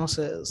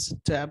 hypnosis,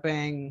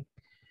 tapping,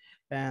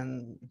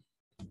 and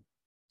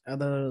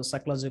other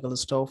psychological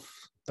stuff,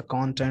 the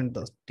content,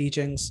 the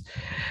teachings,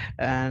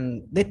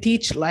 and they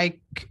teach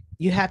like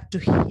you have to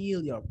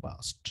heal your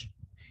past.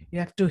 You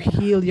have to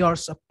heal your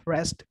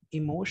suppressed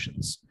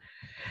emotions.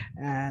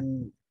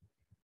 And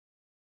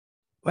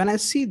when I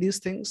see these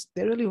things,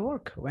 they really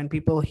work. When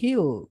people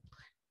heal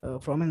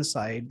from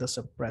inside the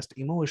suppressed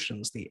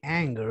emotions, the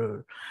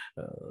anger,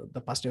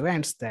 the past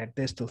events that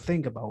they still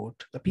think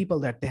about, the people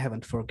that they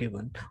haven't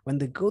forgiven, when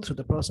they go through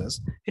the process,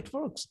 it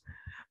works.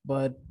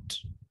 But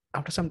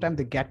after some time,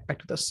 they get back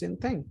to the same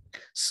thing.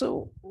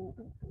 So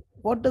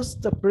what does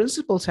the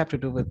principles have to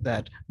do with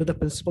that? Do the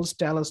principles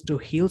tell us to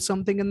heal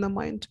something in the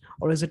mind,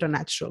 or is it a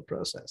natural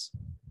process?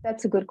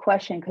 That's a good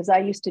question, because I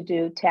used to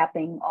do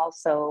tapping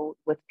also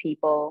with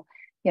people.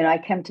 I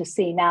come to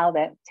see now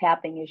that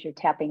tapping is you're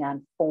tapping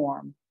on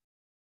form,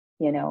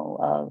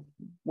 of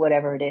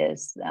whatever it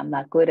is. I'm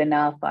not good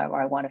enough, or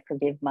I want to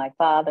forgive my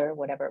father,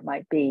 whatever it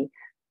might be.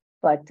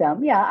 But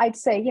yeah, I'd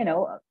say,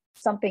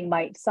 something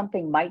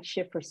might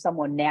shift for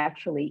someone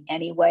naturally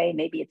anyway.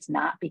 Maybe it's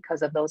not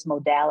because of those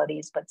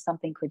modalities, but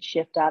something could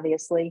shift,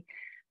 obviously.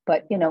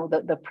 But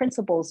the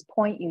principles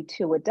point you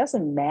to, it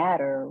doesn't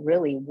matter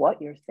really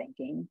what you're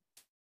thinking,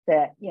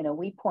 that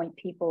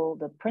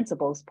the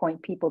principles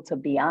point people to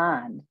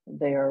beyond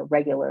their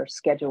regular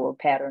scheduled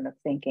pattern of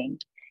thinking.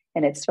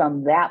 And it's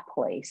from that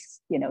place,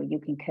 you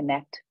can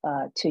connect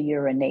to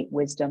your innate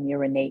wisdom,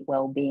 your innate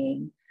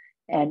well-being.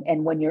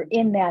 And when you're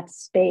in that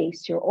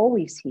space, you're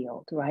always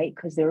healed, right?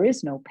 Because there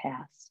is no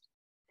past.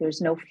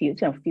 There's no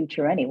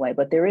future anyway,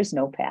 but there is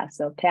no past.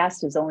 The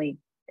past is only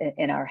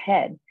in our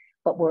head.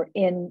 But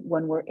when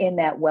we're in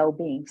that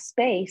well-being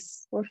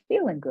space, we're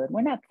feeling good.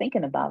 We're not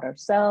thinking about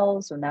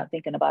ourselves. We're not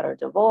thinking about our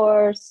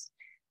divorce.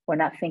 We're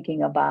not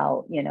thinking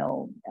about,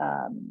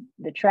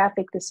 the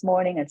traffic this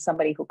morning and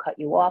somebody who cut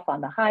you off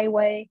on the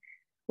highway.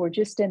 We're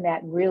just in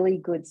that really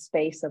good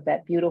space of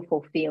that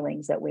beautiful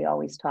feelings that we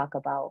always talk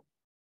about.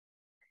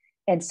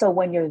 And so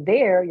when you're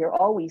there, you're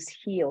always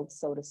healed,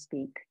 so to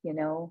speak,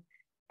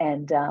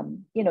 And,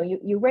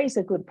 you raise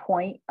a good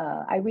point.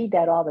 I read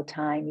that all the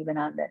time, even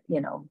on the,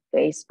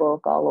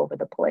 Facebook, all over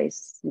the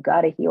place. You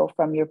got to heal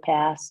from your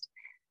past.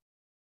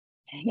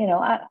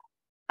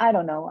 I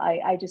don't know.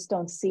 I just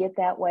don't see it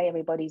that way.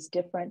 Everybody's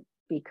different,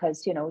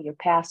 because, your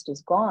past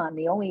is gone.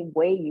 The only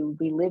way you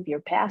relive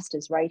your past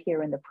is right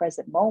here in the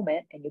present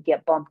moment, and you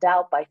get bumped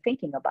out by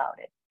thinking about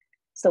it.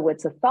 So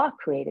it's a thought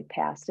created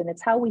past, and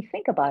it's how we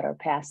think about our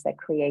past that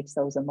creates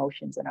those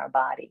emotions in our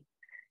body,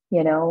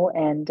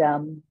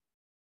 and,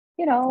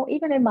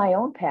 even in my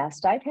own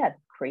past, I've had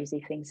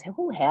crazy things.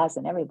 Who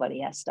hasn't? Everybody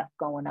has stuff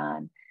going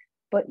on.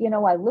 But,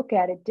 I look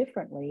at it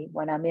differently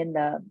when I'm in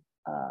the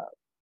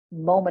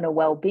moment of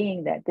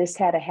well-being, that this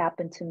had to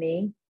happen to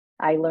me.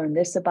 I learned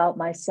this about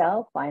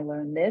myself. I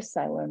learned this.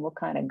 I learned what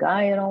kind of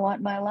guy I don't want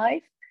in my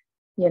life.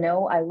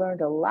 I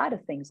learned a lot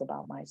of things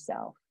about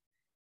myself.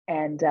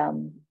 And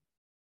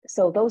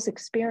so those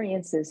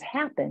experiences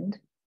happened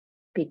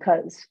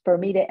because for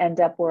me to end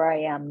up where I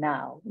am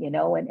now,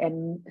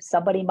 and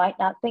somebody might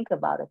not think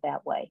about it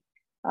that way,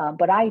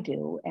 but I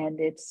do. And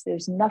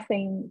there's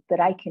nothing that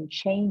I can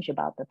change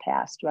about the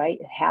past, right?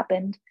 It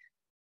happened,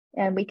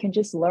 and we can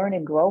just learn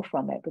and grow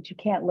from it, but you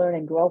can't learn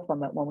and grow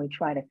from it when we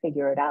try to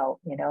figure it out.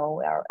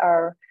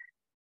 Our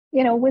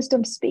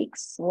wisdom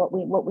speaks what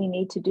we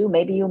need to do.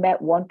 Maybe you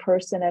met one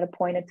person at a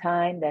point of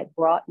time that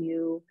brought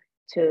you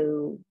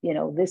to,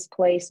 this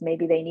place.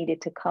 Maybe they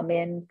needed to come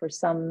in for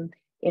some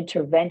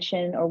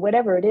intervention or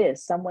whatever it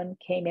is. Someone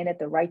came in at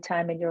the right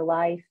time in your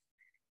life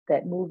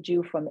that moved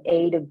you from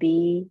A to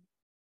B.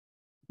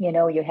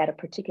 You had a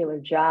particular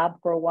job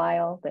for a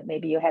while, that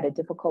maybe you had a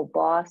difficult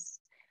boss.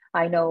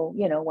 I know,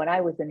 when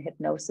I was in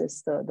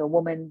hypnosis, the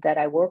woman that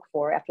I work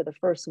for, after the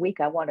first week,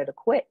 I wanted to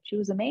quit. She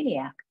was a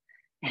maniac.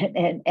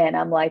 And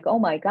I'm like, oh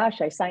my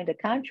gosh, I signed a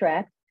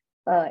contract.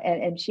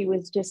 And she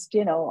was just,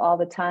 all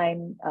the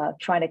time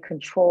trying to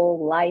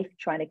control life,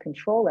 trying to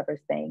control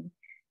everything.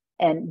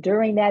 And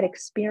during that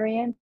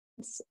experience,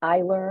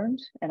 I learned,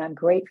 and I'm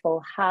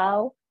grateful,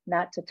 how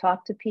not to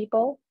talk to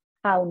people,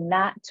 how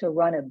not to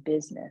run a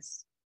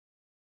business.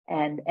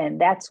 And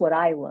that's what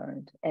I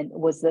learned. And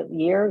was the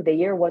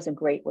year wasn't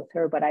great with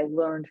her, but I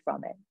learned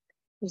from it.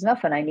 There's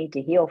nothing I need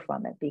to heal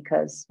from it,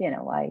 because,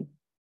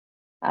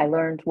 I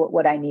learned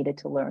what I needed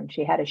to learn.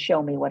 She had to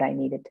show me what I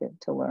needed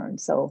to learn.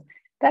 So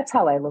that's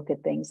how I look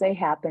at things. They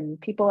happen.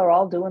 People are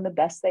all doing the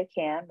best they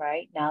can,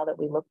 right? Now that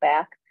we look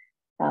back,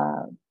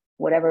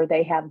 whatever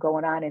they have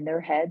going on in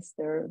their heads,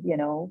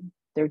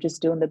 they're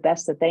just doing the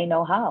best that they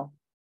know how.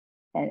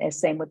 And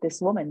same with this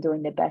woman,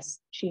 doing the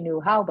best she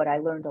knew how, but I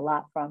learned a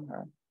lot from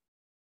her.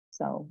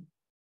 So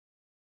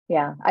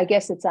yeah, I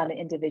guess it's on an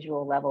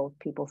individual level.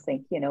 People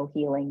think,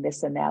 healing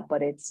this and that,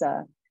 but it's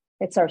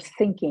our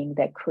thinking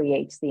that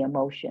creates the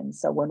emotion.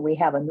 So when we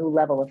have a new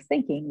level of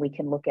thinking, we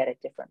can look at it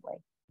differently.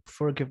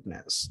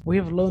 Forgiveness. We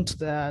have learned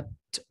that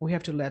we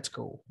have to let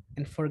go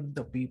and forgive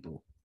the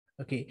people.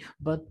 Okay.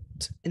 But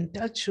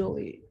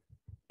intellectually,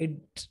 it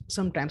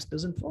sometimes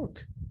doesn't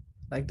work.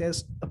 Like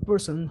there's a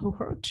person who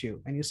hurt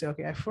you and you say,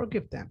 okay, I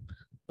forgive them.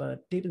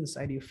 But deep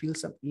inside, you feel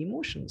some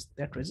emotions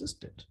that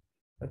resist it.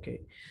 Okay.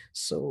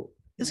 So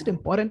is it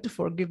important to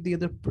forgive the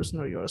other person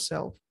or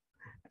yourself?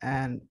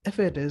 And if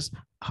it is,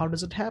 how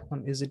does it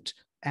happen? Is it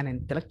an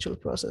intellectual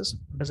process?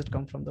 Or does it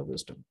come from the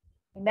wisdom?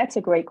 And that's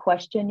a great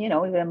question.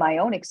 Even in my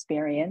own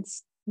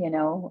experience,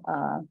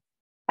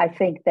 I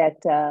think that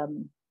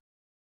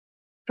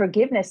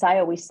forgiveness, I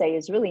always say,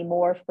 is really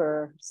more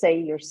for, say,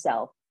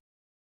 yourself.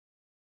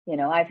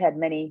 I've had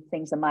many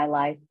things in my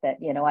life that,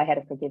 I had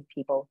to forgive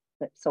people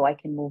so I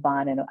can move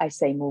on. And I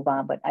say move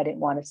on, but I didn't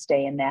want to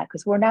stay in that,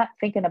 because we're not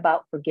thinking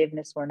about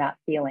forgiveness. We're not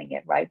feeling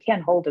it, right?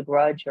 Can't hold a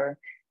grudge or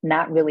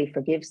not really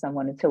forgive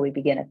someone until we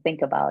begin to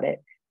think about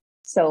it.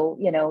 So,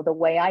 the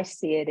way I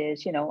see it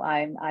is,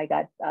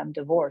 I'm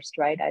divorced,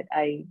 right?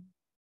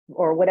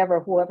 Or whatever,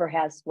 whoever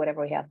has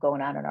whatever we have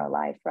going on in our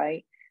life,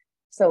 right?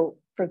 So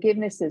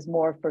forgiveness is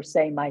more for,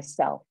 say,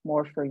 myself,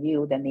 more for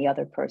you than the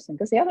other person,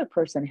 because the other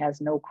person has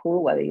no clue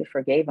whether you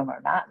forgave them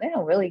or not. They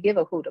don't really give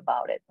a hoot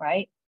about it,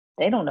 right?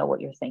 They don't know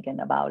what you're thinking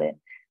about it.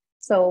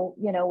 So,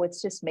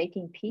 it's just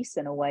making peace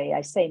in a way.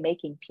 I say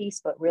making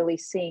peace, but really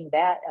seeing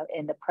that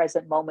in the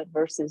present moment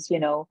versus,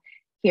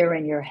 here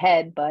in your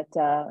head, but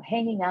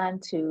hanging on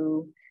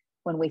to,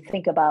 when we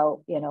think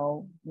about,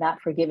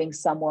 not forgiving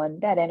someone,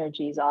 that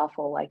energy is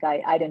awful. Like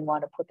I didn't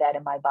want to put that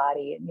in my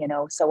body,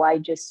 so I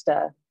just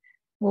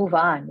move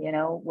on,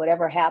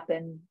 whatever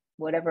happened,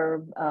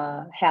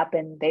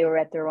 they were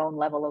at their own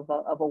level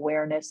of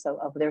awareness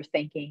of their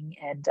thinking.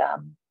 And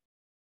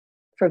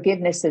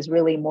forgiveness is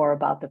really more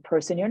about the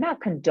person. You're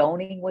not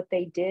condoning what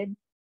they did,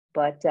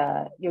 but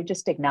you're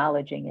just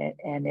acknowledging it.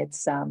 And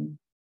it's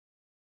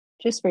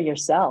just for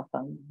yourself.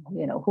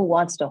 Who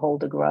wants to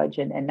hold a grudge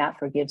and not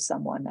forgive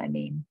someone? I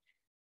mean,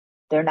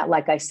 they're not,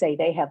 like I say,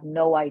 they have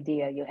no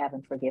idea you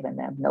haven't forgiven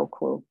them, no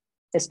clue,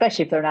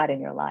 especially if they're not in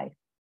your life,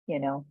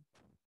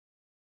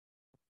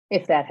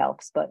 if that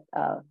helps. But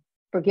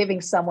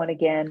forgiving someone,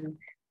 again,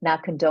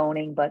 not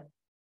condoning, but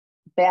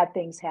bad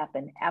things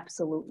happen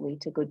absolutely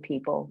to good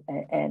people,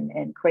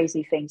 and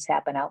crazy things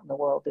happen out in the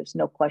world. There's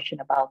no question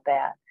about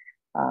that.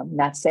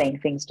 Not saying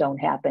things don't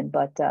happen,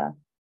 but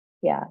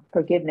yeah,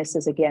 forgiveness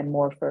is, again,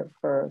 more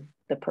for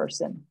the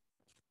person.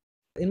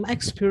 In my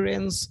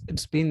experience,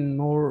 it's been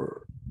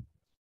more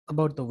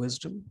about the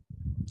wisdom.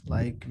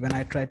 Like when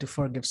I try to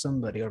forgive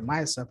somebody or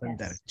myself, Yes.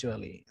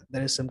 intellectually,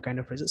 there is some kind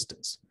of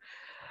resistance.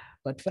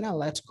 But when I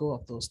let go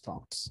of those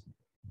thoughts,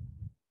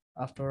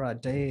 after a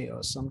day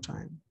or some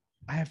time,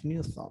 I have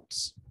new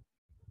thoughts,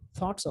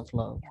 thoughts of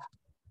love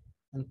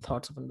and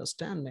thoughts of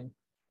understanding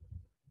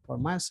for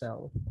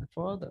myself and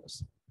for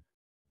others.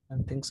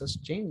 And things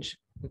just change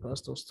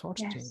because those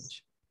thoughts Yes.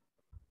 change.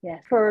 Yeah,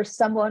 for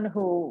someone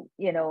who,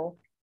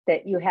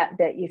 that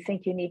you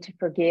think you need to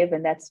forgive,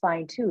 and that's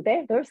fine too.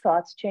 Their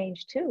thoughts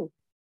change too.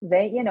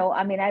 I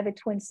have a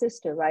twin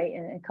sister, right?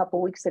 And a couple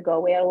of weeks ago,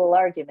 we had a little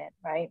argument,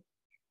 right?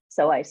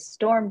 So I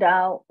stormed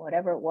out,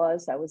 whatever it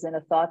was. I was in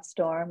a thought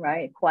storm,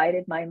 right?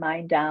 Quieted my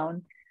mind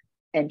down,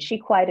 and she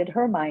quieted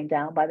her mind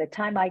down. By the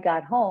time I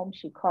got home,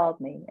 she called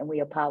me and we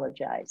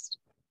apologized,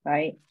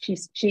 right?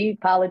 She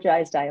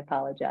apologized, I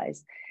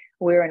apologized.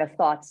 We're in a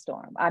thought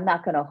storm. I'm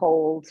not going to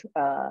hold,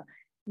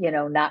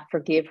 not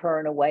forgive her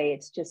in a way.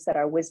 It's just that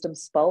our wisdom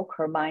spoke,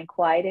 her mind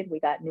quieted,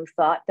 we got new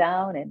thought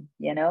down, and,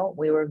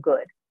 we were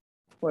good.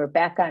 We're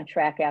back on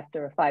track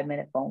after a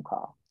 5-minute phone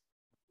call,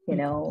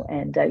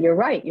 and you're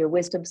right. Your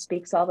wisdom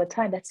speaks all the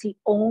time. That's the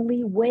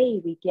only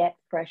way we get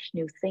fresh,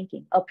 new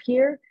thinking. Up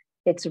here,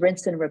 it's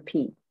rinse and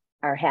repeat,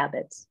 our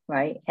habits,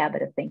 right?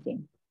 Habit of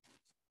thinking.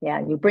 Yeah,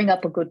 you bring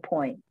up a good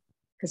point,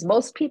 because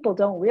most people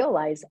don't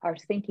realize our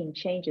thinking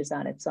changes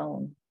on its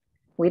own.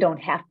 We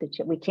don't have to,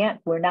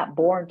 we're not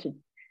born to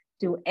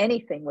do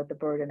anything with the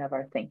burden of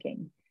our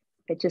thinking.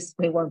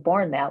 We weren't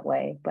born that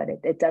way, but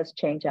it does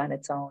change on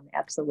its own,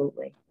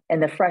 absolutely.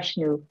 And the fresh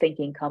new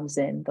thinking comes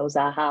in, those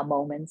aha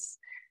moments,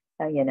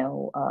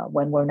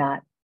 when we're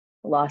not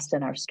lost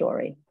in our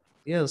story.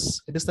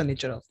 Yes, it is the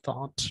nature of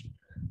thought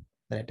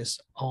that it is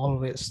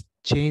always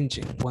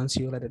changing. Once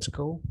you let it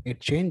go, it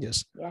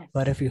changes. Yes.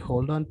 But if you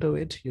hold on to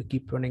it, you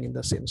keep running in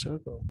the same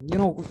circle.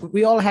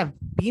 We all have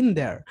been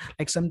there.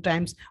 Like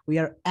sometimes we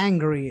are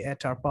angry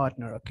at our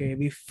partner. Okay.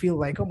 We feel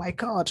like, oh my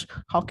God,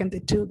 how can they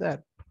do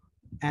that?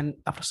 And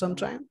after some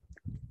time,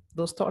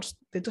 those thoughts,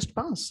 they just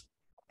pass.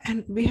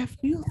 And we have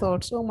new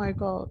thoughts. Oh my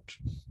God,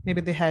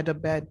 maybe they had a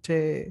bad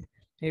day.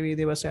 Maybe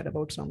they were sad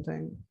about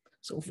something.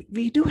 So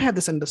we do have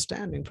this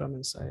understanding from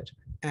inside.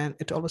 And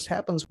it always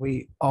happens.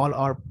 We all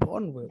are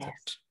born with Yes.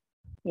 it.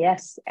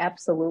 Yes,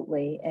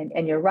 absolutely.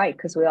 And you're right,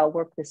 because we all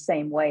work the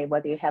same way,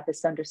 whether you have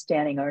this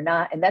understanding or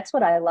not. And that's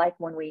what I like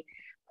when we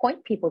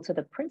point people to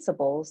the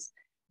principles,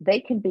 they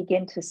can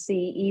begin to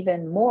see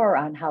even more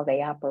on how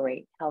they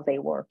operate, how they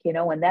work,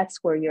 and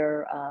that's where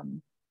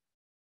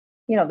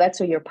that's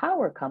where your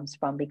power comes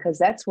from, because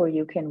that's where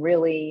you can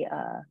really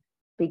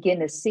begin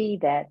to see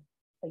that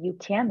you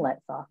can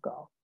let thought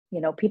go.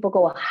 People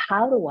go,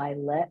 how do I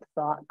let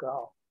thought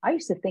go? I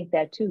used to think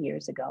that 2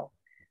 years ago.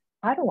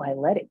 How do I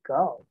let it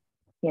go?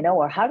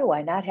 Or how do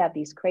I not have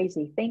these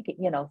crazy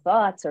thinking,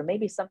 thoughts, or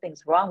maybe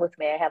something's wrong with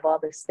me. I have all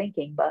this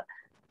thinking, but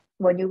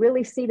when you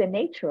really see the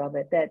nature of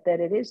it, that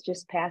it is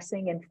just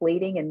passing and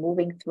fleeting and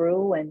moving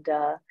through, and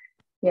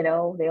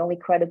the only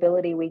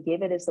credibility we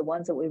give it is the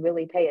ones that we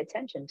really pay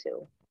attention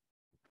to,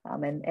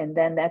 and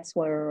then that's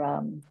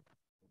where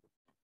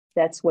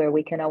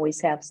we can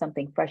always have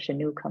something fresh and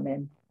new come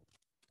in.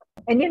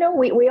 And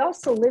we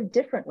also live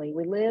differently.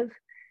 We live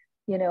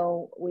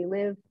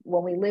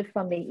when we live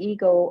from the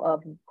ego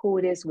of who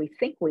it is we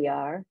think we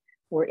are,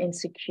 we're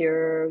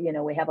insecure,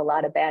 we have a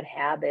lot of bad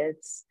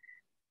habits,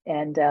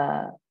 and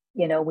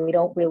we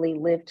don't really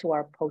live to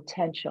our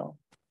potential.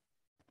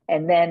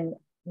 And then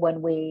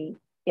when we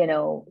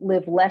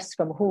live less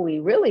from who we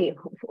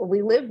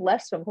live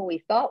less from who we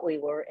thought we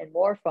were and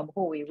more from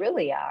who we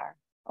really are,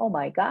 oh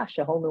my gosh,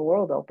 a whole new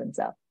world opens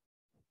up,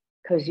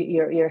 because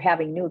you're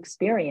having new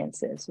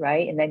experiences,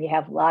 right? And then you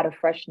have a lot of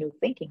fresh new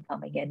thinking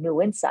coming in, new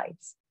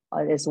insights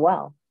as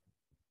well.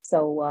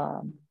 So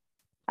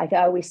I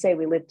always say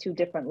we live two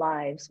different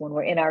lives. When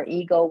we're in our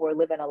ego, we're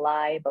living a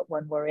lie, but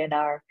when we're in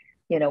our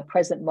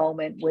present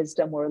moment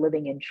wisdom, we're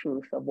living in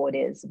truth of what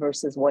is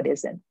versus what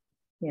isn't.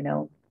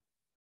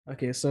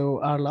 Okay,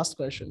 so our last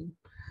question.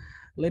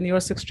 Lynn, you're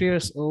 60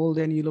 years old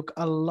and you look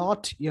a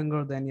lot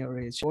younger than your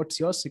age. What's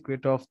your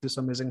secret of this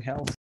amazing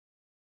health?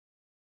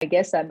 I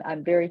guess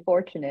I'm very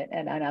fortunate,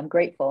 and I'm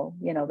grateful,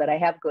 that I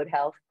have good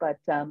health. But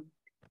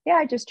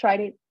I just try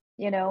to,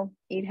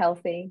 eat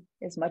healthy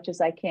as much as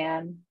I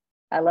can.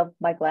 I love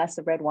my glass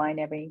of red wine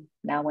every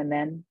now and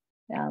then.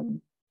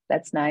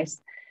 That's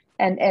nice.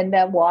 And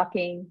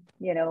walking,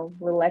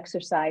 little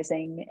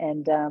exercising,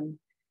 and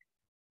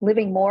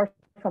living more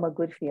from a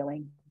good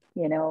feeling,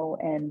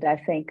 and I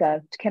think,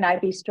 can I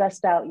be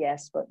stressed out?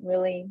 Yes, but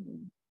really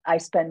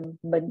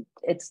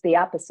it's the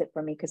opposite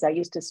for me, because I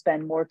used to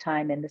spend more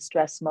time in the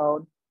stress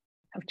mode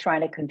of trying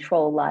to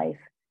control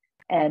life.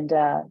 And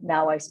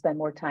now I spend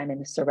more time in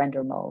the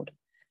surrender mode.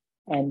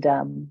 And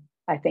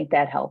I think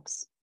that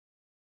helps.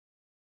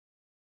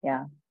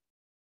 Yeah.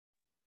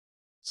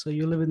 So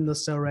you live in the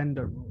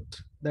surrender mode.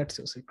 That's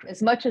your secret.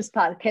 As much as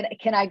possible.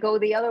 Can I go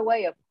the other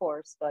way? Of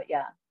course, but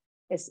yeah.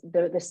 It's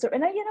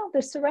the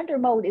surrender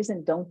mode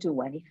isn't don't do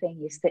anything.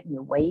 You sit and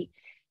you wait.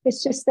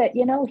 It's just that,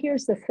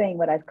 here's the thing,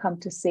 what I've come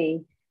to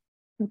see,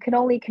 you can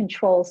only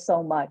control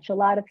so much. A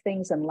lot of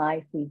things in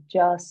life we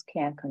just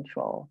can't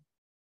control.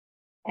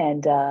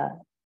 And, a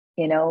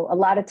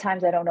lot of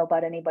times, I don't know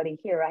about anybody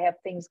here, I have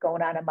things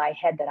going on in my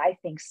head that I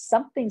think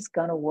something's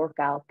going to work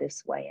out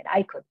this way, and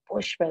I could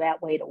push for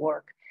that way to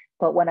work.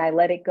 But when I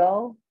let it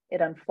go, it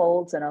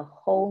unfolds in a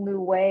whole new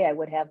way. I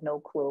would have no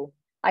clue.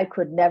 I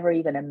could never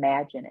even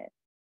imagine it,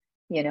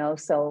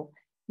 so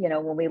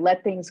when we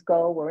let things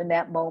go, we're in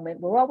that moment.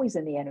 We're always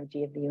in the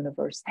energy of the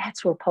universe.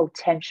 That's where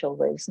potential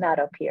lives, not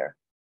up here.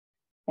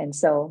 And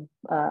so,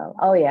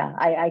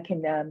 I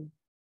can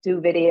do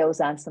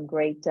videos on some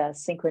great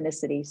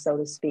synchronicities, so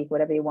to speak,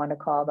 whatever you want to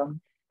call them,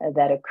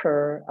 that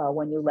occur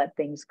when you let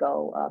things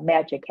go.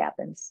 Magic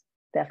happens,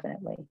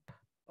 definitely.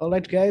 All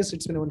right, guys,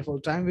 it's been a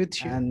wonderful time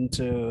with you. And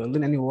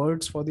Lynn, any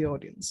words for the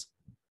audience?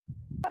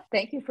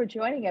 Thank you for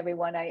joining,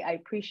 everyone. I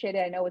appreciate it.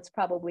 I know it's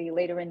probably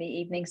later in the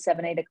evening,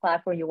 7, 8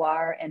 o'clock where you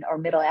are, or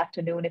middle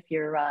afternoon if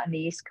you're on the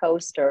East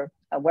Coast, or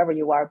wherever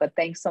you are. But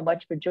thanks so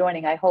much for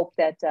joining. I hope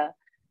that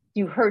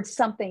you heard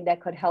something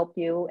that could help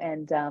you.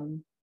 And,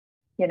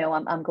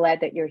 I'm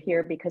glad that you're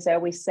here, because I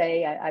always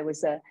say, I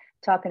was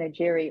talking to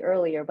Jerry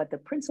earlier, but the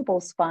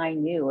principles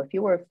find you. If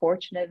you were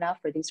fortunate enough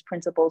for these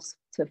principles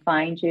to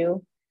find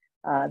you,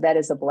 that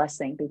is a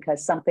blessing,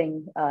 because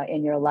something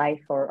in your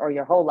life or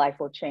your whole life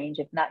will change.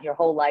 If not your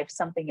whole life,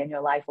 something in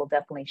your life will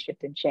definitely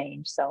shift and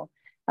change. So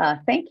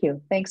thank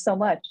you. Thanks so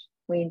much.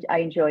 I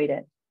enjoyed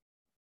it.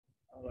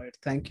 All right.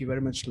 Thank you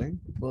very much, Lynn.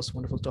 It was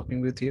wonderful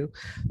talking with you.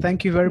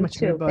 Thank you very much,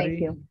 too. everybody.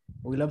 Thank you.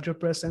 We loved your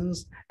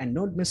presence, and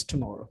don't miss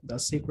tomorrow, the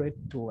secret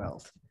to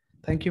wealth.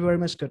 Thank you very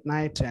much. Good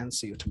night, and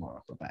see you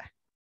tomorrow. Bye-bye.